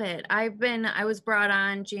love it. I was brought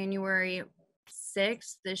on January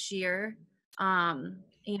 6th this year.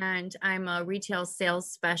 And I'm a retail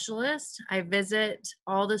sales specialist. I visit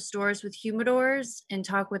all the stores with humidors and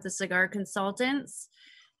talk with the cigar consultants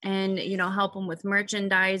and, you know, help them with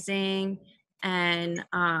merchandising and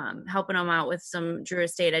helping them out with some Drew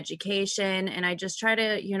Estate education. And I just try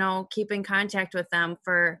to, you know, keep in contact with them.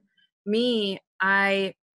 For me,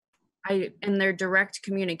 I in their direct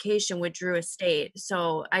communication with Drew Estate.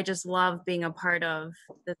 So I just love being a part of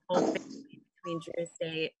this whole thing between Drew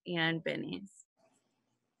Estate and Binny's.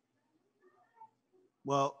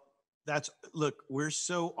 Well, look, we're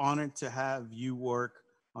so honored to have you work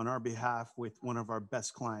on our behalf with one of our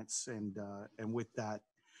best clients. And with that,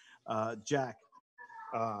 Jack,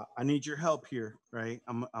 I need your help here, right?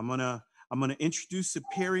 I'm gonna introduce the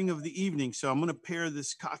pairing of the evening. So I'm gonna pair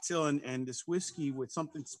this cocktail and this whiskey with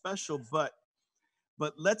something special. But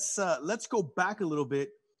let's go back a little bit.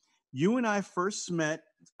 You and I first met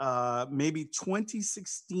maybe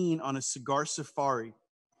 2016 on a cigar safari,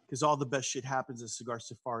 because all the best shit happens at Cigar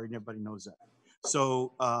Safari, and everybody knows that.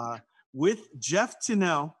 So with Jeff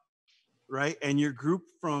Tinnell, right, and your group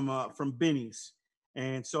from Binny's.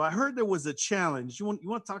 And so I heard there was a challenge. You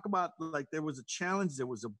want to talk about, like, there was a challenge, there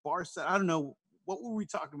was a bar set. I don't know. What were we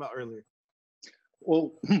talking about earlier?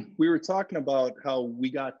 Well, we were talking about how we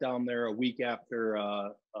got down there a week after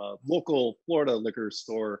a local Florida liquor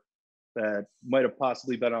store that might have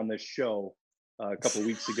possibly been on this show a couple of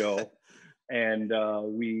weeks ago. And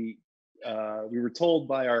we were told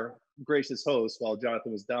by our gracious host while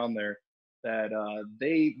Jonathan was down there that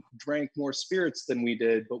they drank more spirits than we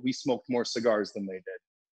did, but we smoked more cigars than they did.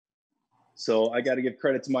 So I got to give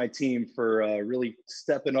credit to my team for really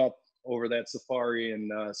stepping up over that safari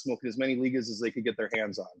and smoking as many ligas as they could get their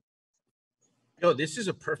hands on. Yo, this is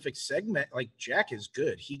a perfect segment. Like, Jack is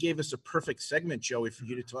good. He gave us a perfect segment, Joey, for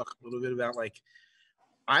you to talk a little bit about, like,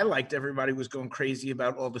 I liked everybody was going crazy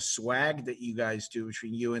about all the swag that you guys do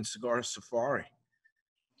between you and Cigar Safari.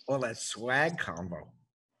 All that swag combo.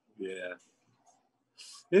 Yeah.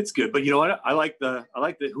 It's good. But you know what? I like the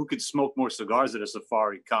who could smoke more cigars at a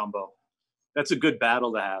safari combo. That's a good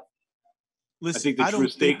battle to have. Listen, I think the Drew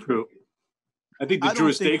Estate crew. I think the Drew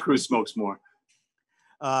Estate crew smokes more.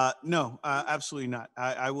 No, absolutely not.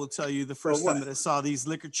 I will tell you, the first time that I saw these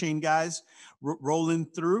liquor chain guys rolling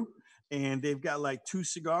through, and they've got like 2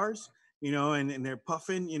 cigars, you know, and they're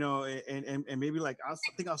puffing, you know, and maybe like I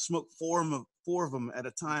think I'll smoke 4 of them at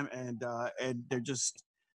a time, and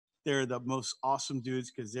they're the most awesome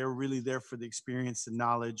dudes because they're really there for the experience and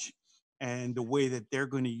knowledge, and the way that they're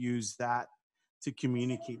going to use that to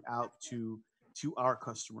communicate out to our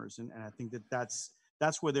customers, and I think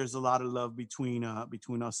that's where there's a lot of love between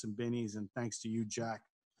us and Benny's, and thanks to you, Jack,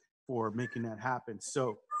 for making that happen.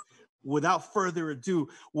 So without further ado,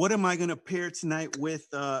 what am I going to pair tonight with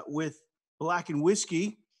Black and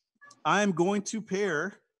Whiskey? I'm going to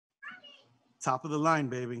pair top of the line,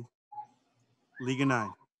 baby, Liga 9.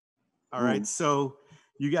 All right, so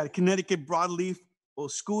you got Connecticut Broadleaf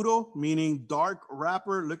Oscuro, meaning dark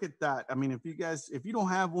wrapper. Look at that. I mean, if you don't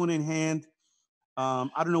have one in hand, I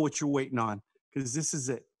don't know what you're waiting on, because this is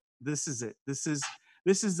it. This is it. This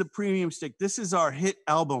is the premium stick. This is our hit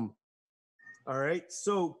album. All right.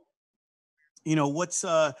 So, you know, what's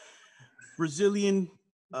Brazilian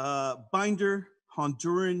binder,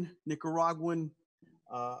 Honduran, Nicaraguan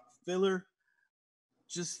filler,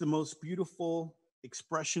 just the most beautiful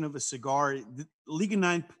expression of a cigar. Liga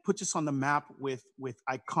 9 puts us on the map with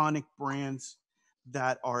iconic brands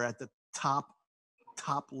that are at the top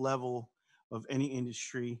level of any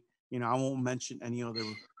industry. You know, I won't mention any other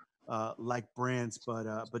like brands,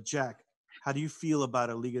 but Jack, how do you feel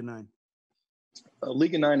about a Liga 9?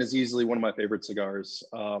 Liga 9 is easily one of my favorite cigars.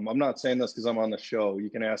 I'm not saying this because I'm on the show.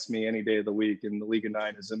 You can ask me any day of the week, and the Liga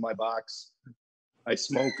 9 is in my box. I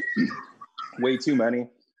smoke way too many,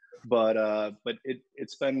 but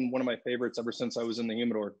it's been one of my favorites ever since I was in the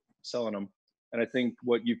humidor selling them. And I think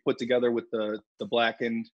what you've put together with the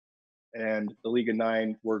blackened and the Liga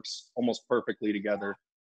 9 works almost perfectly together.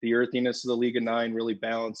 The earthiness of the Liga 9 really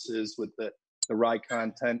balances with the rye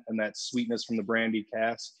content and that sweetness from the brandy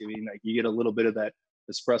cask. I mean, like, you get a little bit of that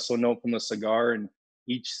espresso note from the cigar, and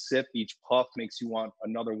each sip, each puff makes you want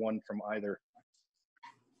another one from either.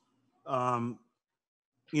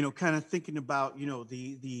 You know, kind of thinking about, you know,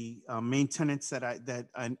 the main tenets that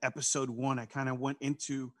in episode 1 I kind of went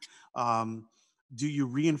into. Do you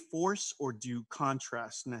reinforce or do you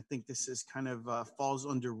contrast? And I think this is kind of falls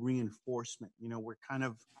under reinforcement. You know, we're kind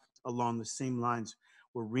of along the same lines.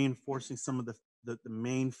 We're reinforcing some of the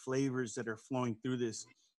main flavors that are flowing through this.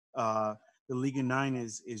 The Liga 9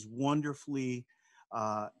 is wonderfully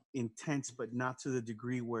intense, but not to the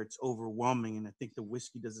degree where it's overwhelming. And I think the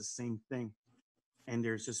whiskey does the same thing. And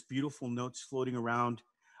there's just beautiful notes floating around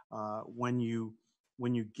when you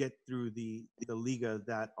get through the Liga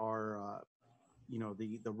that are you know,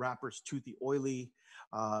 the wrapper's toothy, oily.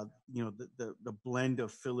 You know, the blend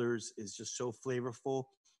of fillers is just so flavorful,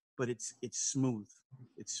 but it's smooth.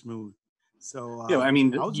 It's smooth. So yeah, I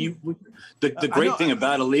mean, the great thing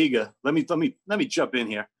about a Liga. Let me jump in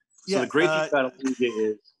here. So the great thing about a Liga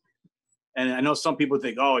is, and I know some people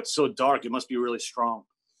think, oh, it's so dark, it must be really strong,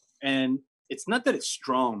 and it's not that it's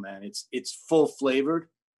strong, man. It's full flavored,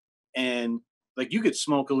 and like you could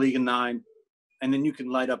smoke a Liga 9. And then you can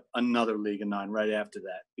light up another Liga 9 right after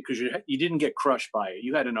that, because you didn't get crushed by it.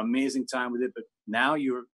 You had an amazing time with it, but now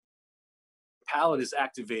your palate is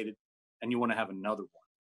activated and you want to have another one.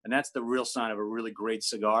 And that's the real sign of a really great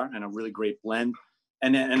cigar and a really great blend.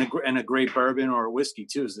 And a great bourbon or a whiskey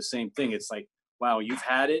too is the same thing. It's like, wow, you've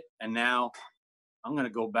had it, and now I'm going to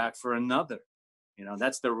go back for another. You know,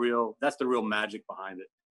 that's the real magic behind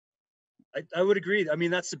it. I would agree. I mean,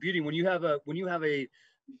 that's the beauty when you have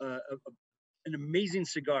an amazing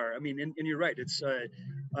cigar. I mean, and you're right. It's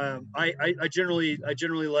I generally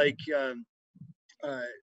like a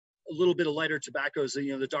little bit of lighter tobaccos.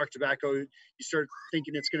 You know, the dark tobacco, you start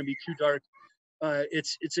thinking it's going to be too dark.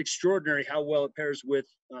 It's extraordinary how well it pairs with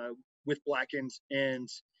blackened, and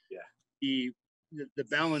the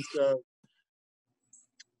balance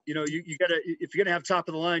you know, you gotta, if you're gonna have top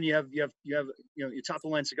of the line, you have you know, your top of the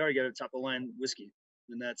line cigar, you got a top of the line whiskey,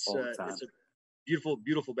 and that's it's a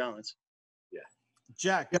beautiful balance. Yeah,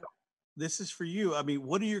 Jack, this is for you. I mean,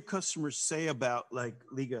 what do your customers say about like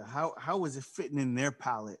Liga? How is it fitting in their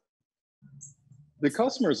palate? The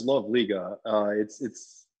customers love Liga.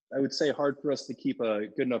 It's I would say hard for us to keep a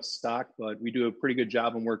good enough stock, but we do a pretty good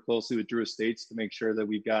job and work closely with Drew Estates to make sure that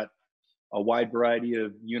we've got a wide variety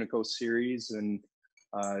of Unico series and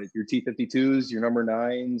your T52s, your number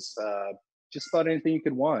 9s, just about anything you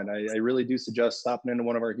could want. I really do suggest stopping into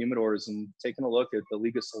one of our humidors and taking a look at the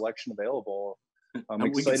Liga selection available. I'm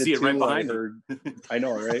excited we can see it right behind you. I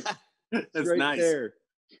know, right? That's right nice. There.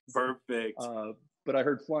 Perfect. But I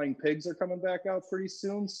heard Flying Pigs are coming back out pretty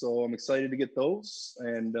soon, so I'm excited to get those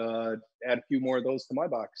and add a few more of those to my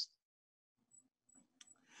box.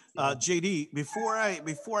 JD, before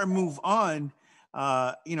I move on,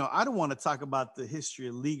 you know, I don't want to talk about the history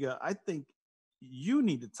of Liga. I think you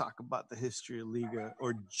need to talk about the history of Liga,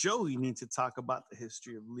 or Joey needs to talk about the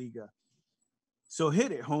history of Liga. So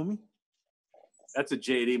hit it, homie. That's a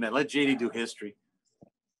JD, man. Let JD do history.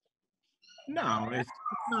 No, it's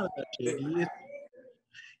not about JD.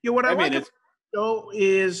 What I like about the show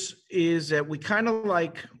is that we kind of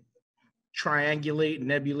like triangulate,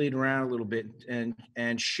 nebulate around a little bit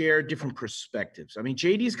and share different perspectives. I mean,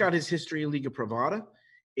 JD's got his history of Liga Privada.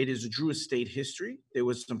 It is a Drew Estate history. There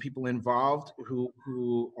was some people involved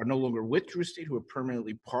who are no longer with Drew Estate, who are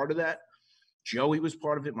permanently part of that. Joey was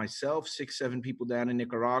part of it, myself, 6, 7 people down in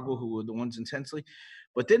Nicaragua who were the ones intensely.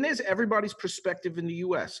 But then there's everybody's perspective in the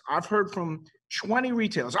U.S. I've heard from 20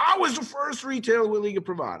 retailers. I was the first retailer with Liga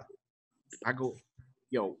Privada. I go,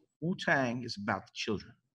 yo, Wu-Tang is about the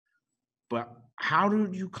children. But how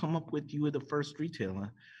did you come up with you were the first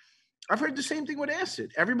retailer? I've heard the same thing with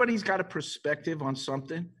acid. Everybody's got a perspective on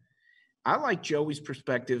something. I like Joey's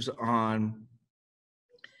perspectives on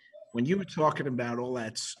when you were talking about all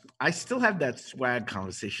that. I still have that swag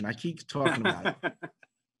conversation. I keep talking about it.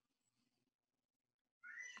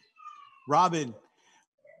 Robin,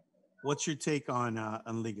 what's your take on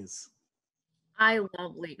Ligas? I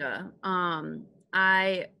love Liga.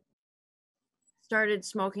 I started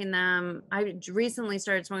smoking them. I recently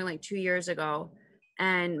started smoking like 2 years ago.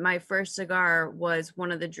 And my first cigar was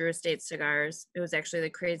one of the Drew Estate cigars. It was actually the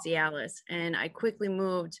Crazy Alice. And I quickly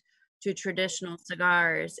moved to traditional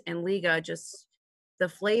cigars, and Liga, just the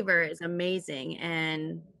flavor is amazing.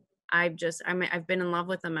 And I've been in love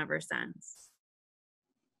with them ever since.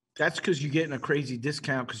 That's because you're getting a crazy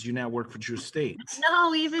discount because you now work for Drew Estate.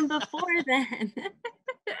 No, even before then.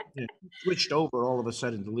 Yeah, switched over all of a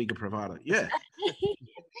sudden to Liga Privada. Yeah.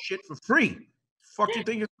 Shit for free. Fuck you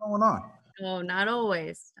think is going on? Oh, not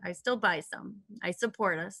always. I still buy some. I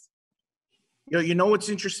support us. You know what's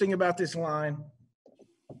interesting about this line,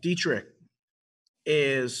 Dietrich,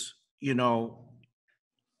 is,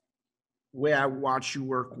 where I watch you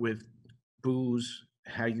work with booze,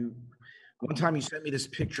 one time you sent me this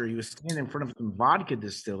picture. You were standing in front of some vodka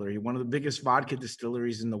distillery, one of the biggest vodka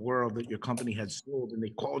distilleries in the world that your company had sold, and they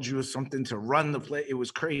called you as something to run the place. It was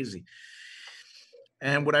crazy.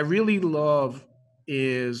 And what I really love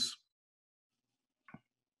is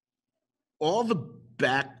all the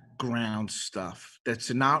background stuff that's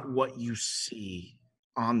not what you see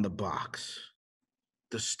on the box.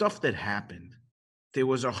 The stuff that happened. There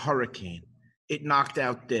was a hurricane. It knocked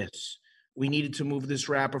out this. We needed to move this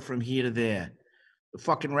wrapper from here to there. The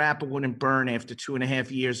fucking wrapper wouldn't burn after 2.5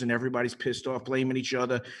 years, and everybody's pissed off, blaming each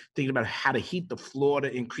other, thinking about how to heat the floor to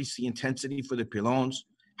increase the intensity for the pilons.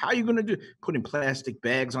 How are you going to do? Putting plastic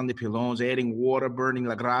bags on the pilons, adding water, burning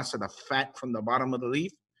la grasa, the fat from the bottom of the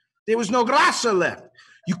leaf. There was no grasa left.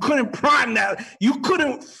 You couldn't prime that. You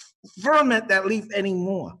couldn't ferment that leaf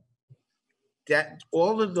anymore. That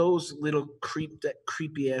all of those little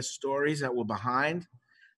creepy ass stories that were behind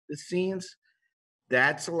the scenes,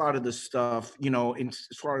 that's a lot of the stuff,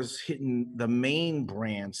 as far as hitting the main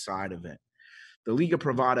brand side of it. The Liga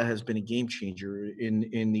Privada has been a game changer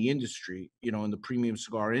in the industry, in the premium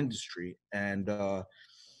cigar industry. And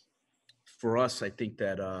for us, I think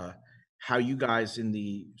that how you guys in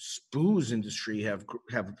the booze industry have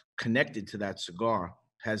connected to that cigar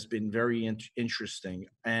has been very interesting.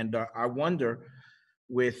 And I wonder,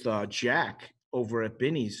 with Jack over at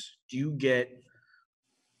Binny's, do you get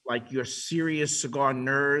like your serious cigar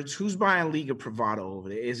nerds? Who's buying Liga Privada over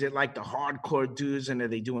there? Is it like the hardcore dudes, and are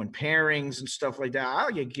they doing pairings and stuff like that?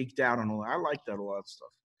 I get geeked out on all that. I like that, a lot of stuff.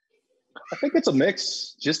 I think it's a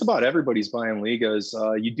mix. Just about everybody's buying Ligas.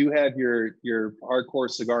 You do have your hardcore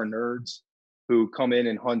cigar nerds who come in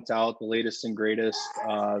and hunt out the latest and greatest.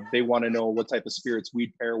 They want to know what type of spirits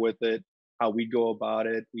we'd pair with it, how we go about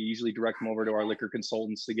it. We usually direct them over to our liquor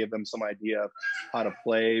consultants to give them some idea of how to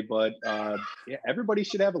play. But yeah, everybody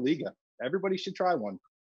should have a Liga. Everybody should try one.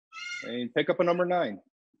 And pick up a number 9.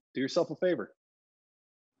 Do yourself a favor.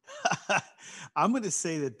 I'm going to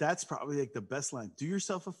say that that's probably like the best line. Do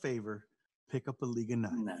yourself a favor, pick up a Liga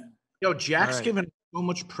 9. Yo, Jack's right. giving so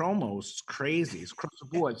much promos. It's crazy. It's across the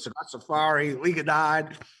board. Cigar Safari, Liga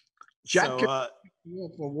 9. Jack So,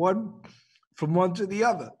 from one to the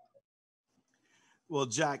other. well,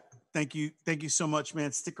 Jack, thank you so much,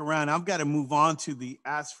 man. Stick around. I've got to move on to the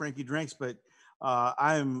Ask Frankie Drinks, but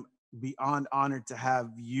I am beyond honored to have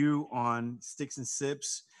you on Sticks and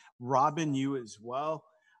Sips. Robin, you as well.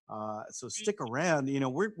 So stick around. You know,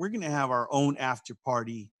 we're gonna have our own after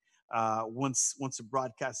party once the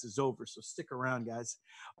broadcast is over. So stick around, guys.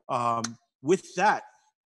 With that,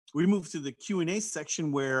 we move to the Q&A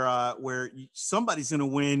section where somebody's gonna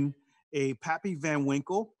win a Pappy Van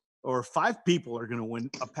Winkle, or 5 people are gonna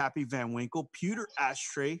win a Pappy Van Winkle pewter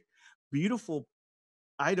ashtray, beautiful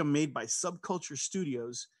item made by Subculture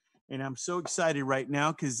Studios. And I'm so excited right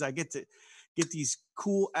now because I get to get these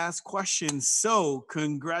cool ass questions. So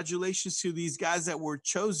congratulations to these guys that were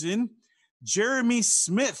chosen. Jeremy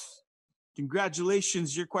Smith,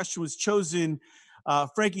 congratulations. Your question was chosen.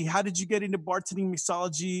 Frankie, how did you get into bartending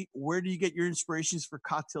mixology? Where do you get your inspirations for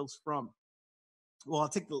cocktails from? Well, I'll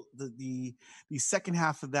take the second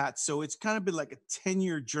half of that. So it's kind of been like a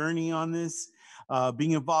 10-year journey on this,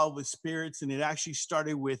 being involved with spirits, and it actually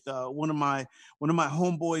started with one of my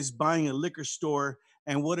homeboys buying a liquor store,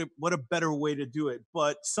 and what a better way to do it.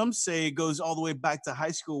 But some say it goes all the way back to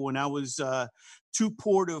high school when I was too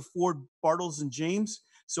poor to afford Bartles and James,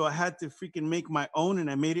 so I had to freaking make my own,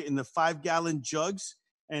 and I made it in the 5-gallon jugs,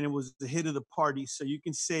 and it was the hit of the party. So you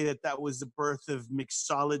can say that was the birth of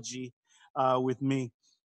mixology. With me.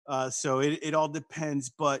 So it all depends,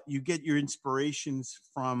 but you get your inspirations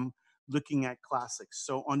from looking at classics.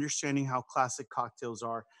 So understanding how classic cocktails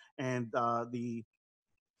are, and the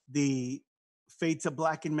Fade to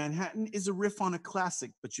Black in Manhattan is a riff on a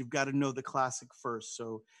classic, but you've got to know the classic first.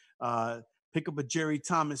 So pick up a Jerry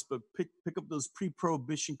Thomas, but pick up those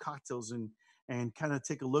pre-prohibition cocktails and kind of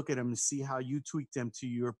take a look at them and see how you tweak them to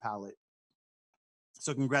your palate.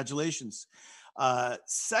 So congratulations.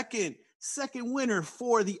 Second winner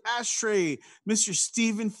for the ashtray, Mr.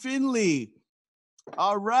 Stephen Finley.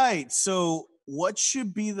 All right. So what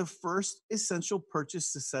should be the first essential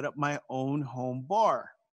purchase to set up my own home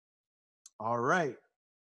bar? All right.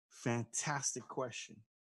 Fantastic question.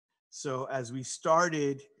 So as we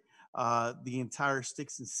started the entire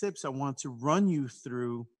Sticks and Sips, I want to run you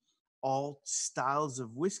through all styles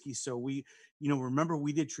of whiskey. So we, remember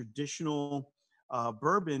we did traditional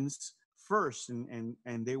bourbons first, and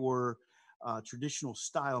they were traditional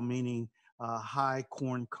style, meaning high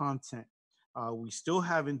corn content. We still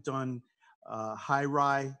haven't done high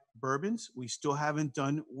rye bourbons. We still haven't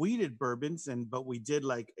done wheated bourbons, but we did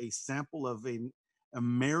like a sample of an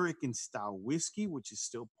American style whiskey, which is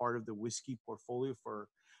still part of the whiskey portfolio for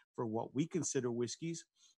what we consider whiskeys.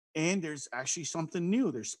 And there's actually something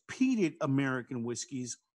new. There's peated American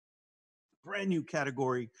whiskeys, brand new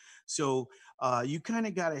category. So you kind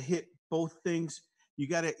of got to hit both things. You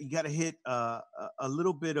got to hit a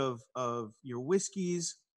little bit of your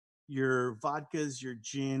whiskeys, your vodkas, your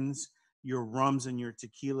gins, your rums, and your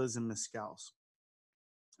tequilas and mezcals.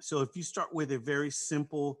 So if you start with a very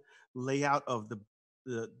simple layout of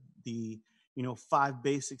the 5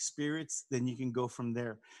 basic spirits, then you can go from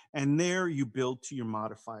there. And there you build to your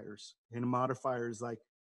modifiers. And a modifier is like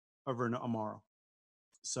Averna Amaro.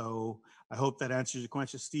 So I hope that answers your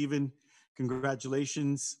question, Stephen.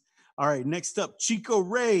 Congratulations. All right, next up, Chico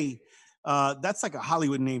Ray. That's like a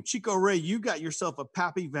Hollywood name. Chico Ray, you got yourself a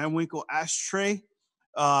Pappy Van Winkle ashtray.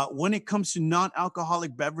 When it comes to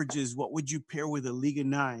non-alcoholic beverages, what would you pair with a Liga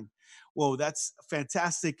 9? Whoa, that's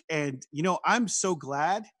fantastic. And, I'm so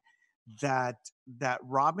glad that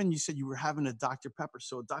Robin, you said you were having a Dr. Pepper.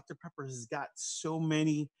 So Dr. Pepper has got so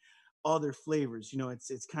many other flavors.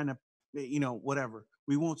 It's kind of, whatever.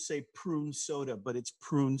 We won't say prune soda, but it's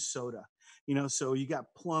prune soda. So you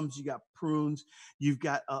got plums, you got prunes, you've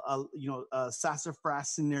got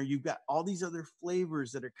sassafras in there. You've got all these other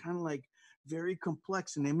flavors that are kind of like very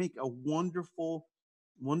complex, and they make a wonderful,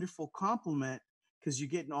 wonderful complement, because you're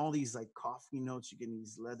getting all these like coffee notes, you're getting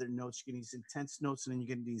these leather notes, you're getting these intense notes, and then you're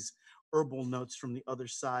getting these herbal notes from the other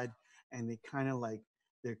side, and they kind of like,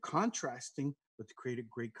 they're contrasting, but to create a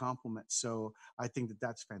great complement. So I think that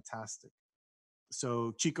that's fantastic.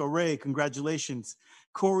 So Chico Ray, congratulations.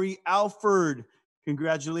 Corey Alford,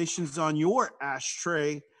 congratulations on your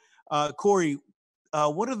ashtray. Corey,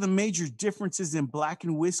 what are the major differences in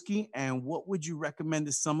blackened whiskey, and what would you recommend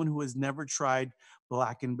to someone who has never tried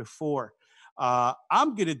blackened before?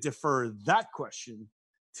 I'm going to defer that question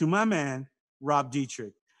to my man, Rob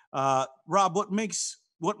Dietrich. Rob, what makes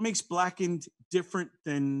blackened different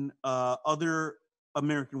than other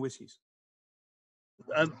American whiskeys?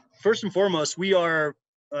 First and foremost, we are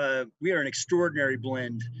an extraordinary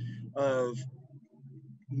blend of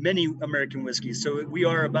many American whiskeys. So we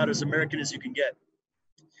are about as American as you can get.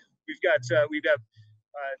 We've got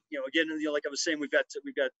again, like I was saying, we've got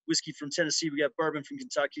whiskey from Tennessee, we got bourbon from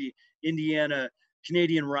Kentucky, Indiana,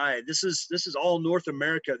 Canadian rye. This is all North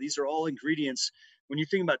America. These are all ingredients. When you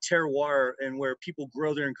think about terroir and where people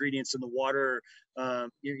grow their ingredients in the water,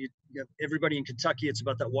 everybody in Kentucky, it's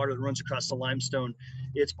about that water that runs across the limestone.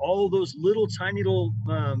 It's all those little tiny little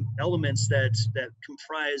elements that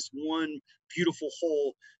comprise one beautiful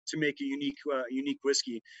whole to make a unique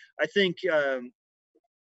whiskey. I think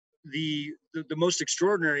the most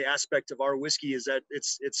extraordinary aspect of our whiskey is that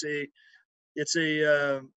it's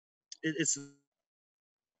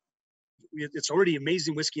already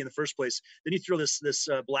amazing whiskey in the first place. Then you throw this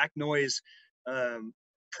black noise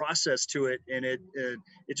process to it, and it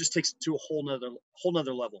just takes it to a whole nother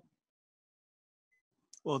level.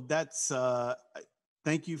 Well, that's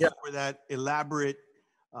thank you for that elaborate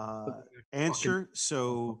answer.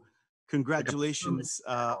 So congratulations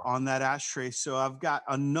on that ashtray. So I've got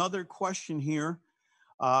another question here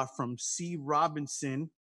from C. Robinson.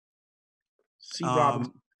 C.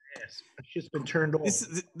 Robinson. Yes, it's just been turned on. This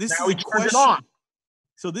now is a question.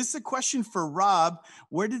 So this is a question for Rob.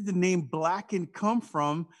 Where did the name Blackened come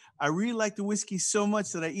from? I really like the whiskey so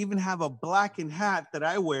much that I even have a blackened hat that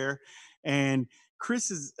I wear. And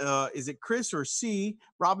Chris is it Chris or C?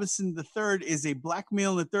 Robinson III is a black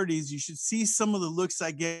male in the 30s. You should see some of the looks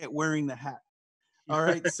I get wearing the hat. All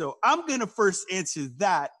right. So I'm going to first answer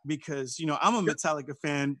that because, I'm a Metallica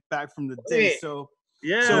fan back from the day. So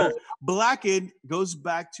Blackened goes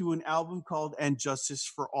back to an album called And Justice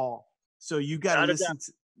for All. So you got to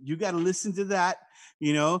listen to that,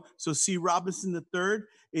 So C. Robinson III,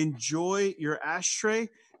 enjoy your ashtray.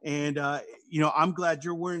 And, I'm glad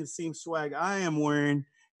you're wearing the same swag I am wearing.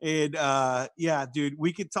 And dude,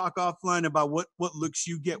 we could talk offline about what looks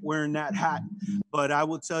you get wearing that hat. But I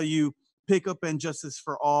will tell you, pick up And Justice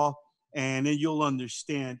for All, and then you'll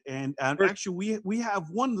understand. And actually, we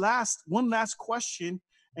have one last question.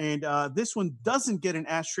 And this one doesn't get an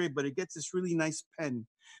ashtray, but it gets this really nice pen.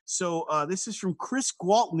 So this is from Chris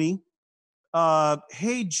Gwaltney.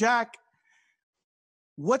 Hey, Jack,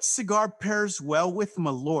 what cigar pairs well with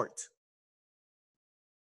Malort?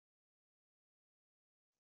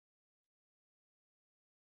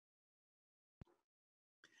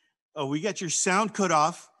 Oh, we got your sound cut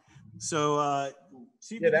off. So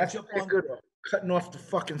that's good. Cutting off the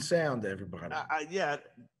fucking sound, everybody.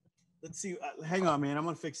 Let's see. Hang on, man. I'm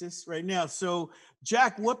gonna fix this right now. So,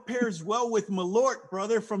 Jack, what pairs well with Malort,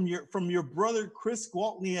 brother, from your brother Chris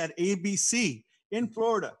Gwaltney at ABC in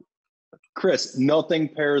Florida? Chris, nothing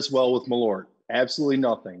pairs well with Malort. Absolutely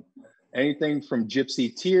nothing. Anything from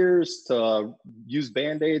Gypsy Tears to used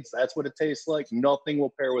Band-Aids, that's what it tastes like. Nothing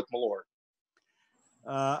will pair with Malort.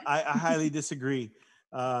 I highly disagree.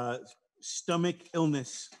 Stomach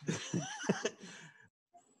illness.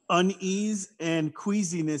 Unease and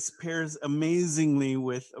queasiness pairs amazingly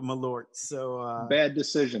with Malort. So bad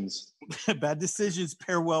decisions. Bad decisions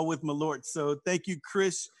pair well with Malort. So thank you,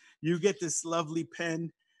 Chris. You get this lovely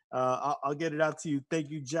pen. I'll get it out to you. Thank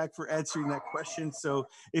you, Jack, for answering that question. So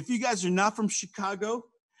if you guys are not from Chicago,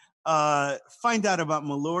 find out about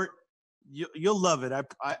Malort. You'll love it.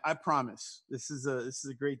 I promise. This is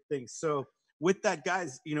a great thing. So with that,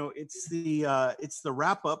 guys, it's the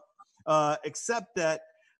wrap up. Except that.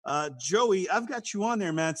 Joey, I've got you on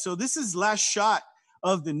there, man. So this is last shot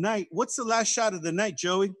of the night. What's the last shot of the night,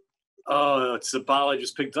 Joey? Oh, it's the bottle I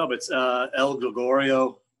just picked up. It's El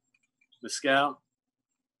Gregorio Mezcal.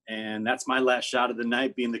 And that's my last shot of the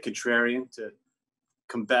night, being the contrarian to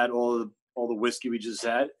combat all the whiskey we just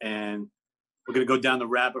had. And we're going to go down the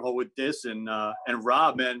rabbit hole with this. And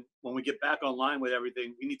Rob, man, when we get back online with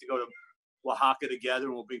everything, we need to go to Oaxaca together,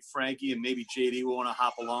 and we'll bring Frankie and maybe JD will want to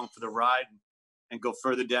hop along for the ride and go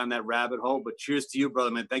further down that rabbit hole. But cheers to you,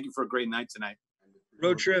 brother, man. Thank you for a great night tonight.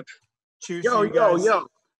 Road trip. Cheers to you guys.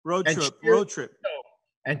 Road trip.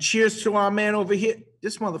 And cheers to our man over here.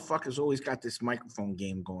 This motherfucker's always got this microphone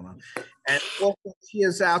game going on. And also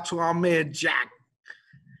cheers out to our man, Jack.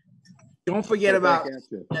 Don't forget about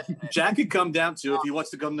Jack could come down too if he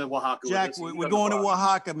wants to come to Oaxaca. Jack, we're going to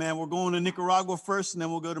Oaxaca, man. We're going to Nicaragua first, and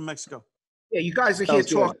then we'll go to Mexico. Yeah, you guys are here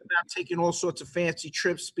Sounds good. talking about taking all sorts of fancy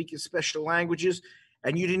trips, speaking special languages,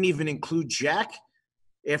 and you didn't even include Jack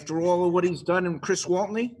after all of what he's done and Chris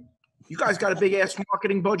Waltney. You guys got a big ass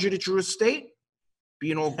marketing budget at your estate,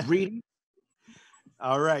 being all greedy.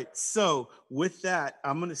 All right. So with that,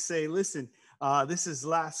 I'm going to say, listen, this is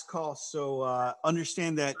last call. So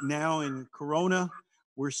understand that now in Corona,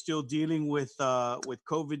 we're still dealing with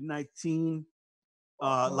COVID-19.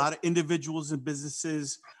 A lot of individuals and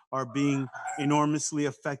businesses are being enormously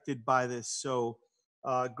affected by this. So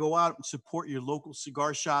go out and support your local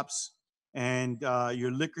cigar shops and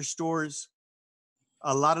your liquor stores.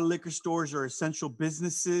 A lot of liquor stores are essential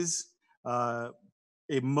businesses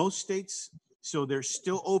in most states. So they're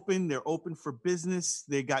still open. They're open for business.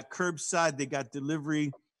 They got curbside. They got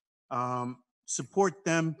delivery. Support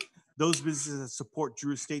them. Those businesses that support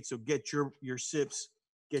Drew Estate. So get your sips,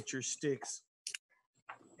 get your sticks,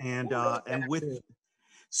 and with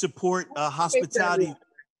support hospitality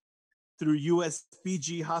through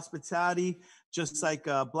USBG Hospitality, just like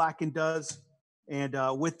Blacken does. And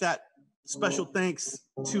with that, special thanks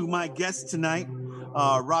to my guest tonight,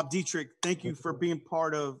 Rob Dietrich. Thank you for being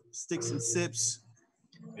part of Sticks and Sips.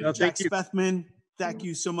 No, Jack thank you. Spethman, thank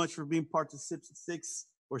you so much for being part of Sips and Sticks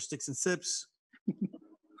or Sticks and Sips.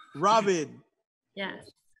 Robin,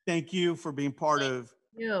 Yes. thank you for being part of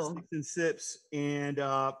You. Sticks and Sips. And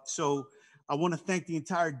so I want to thank the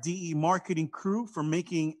entire DE marketing crew for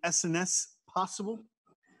making SNS possible.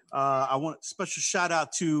 I want a special shout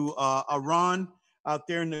out to Aron out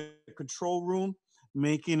there in the control room,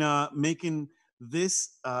 making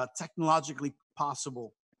this technologically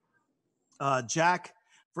possible. Jack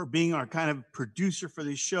for being our kind of producer for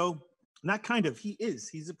this show. Not kind of,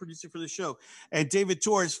 he's a producer for the show. And David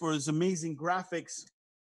Torres for his amazing graphics.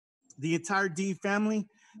 The entire D family,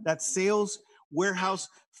 that's sales, warehouse,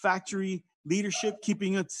 factory, leadership,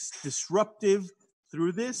 keeping us disruptive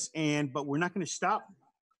through this. But we're not going to stop.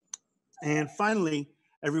 And finally,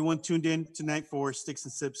 everyone tuned in tonight for Sticks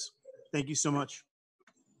and Sips. Thank you so much.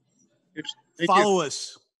 Follow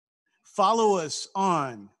us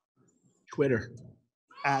on Twitter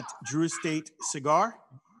at Drew Estate Cigar.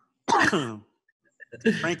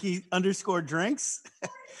 Frankie _drinks.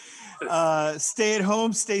 Stay at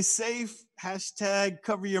home, stay safe. Hashtag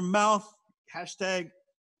cover your mouth. Hashtag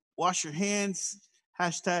wash your hands.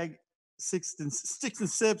 Hashtag sticks and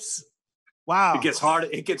sips. Wow. It gets harder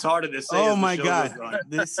to say. Oh as the my show God. goes on.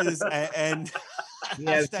 This is and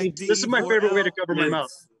Yeah, hashtag This is my favorite way to cover my Yes.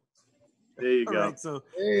 mouth. There you All go. right, so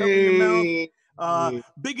cover your mouth. Hey.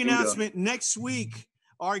 Big announcement next week.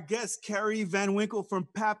 Our guest, Carrie Van Winkle from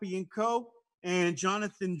Pappy & Co. and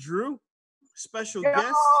Jonathan Drew, special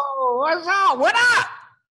guest. What's up? What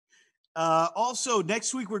up? Also,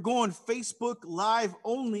 next week, we're going Facebook Live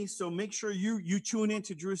only, so make sure you tune in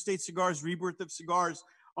to Drew Estate Cigars, Rebirth of Cigars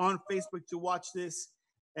on Facebook to watch this.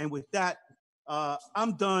 And with that,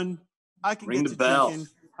 I'm done. I can Ring get the to bell. drinking.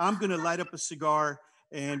 I'm going to light up a cigar.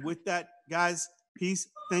 And with that, guys, peace.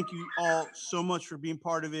 Thank you all so much for being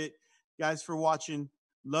part of it. Guys, for watching.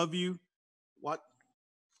 Love you.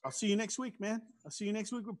 I'll see you next week, man. I'll see you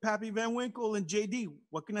next week with Pappy Van Winkle and JD.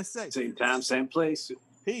 What can I say? Same time, same place.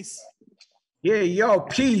 Peace. Yeah, yo,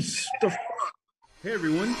 peace. Hey,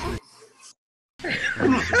 everyone.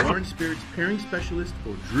 I'm the Cigar and Spirits Pairing Specialist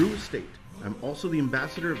for Drew Estate. I'm also the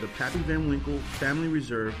ambassador of the Pappy Van Winkle Family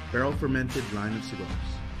Reserve Barrel Fermented line of cigars.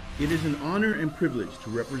 It is an honor and privilege to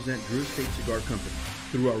represent Drew Estate Cigar Company.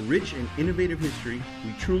 Through our rich and innovative history,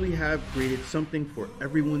 we truly have created something for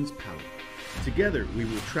everyone's palate. Together, we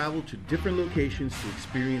will travel to different locations to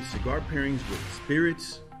experience cigar pairings with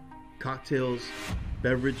spirits, cocktails,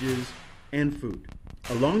 beverages, and food.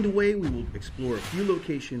 Along the way, we will explore a few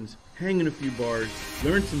locations, hang in a few bars,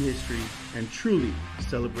 learn some history, and truly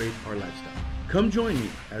celebrate our lifestyle. Come join me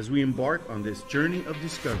as we embark on this journey of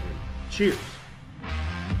discovery. Cheers!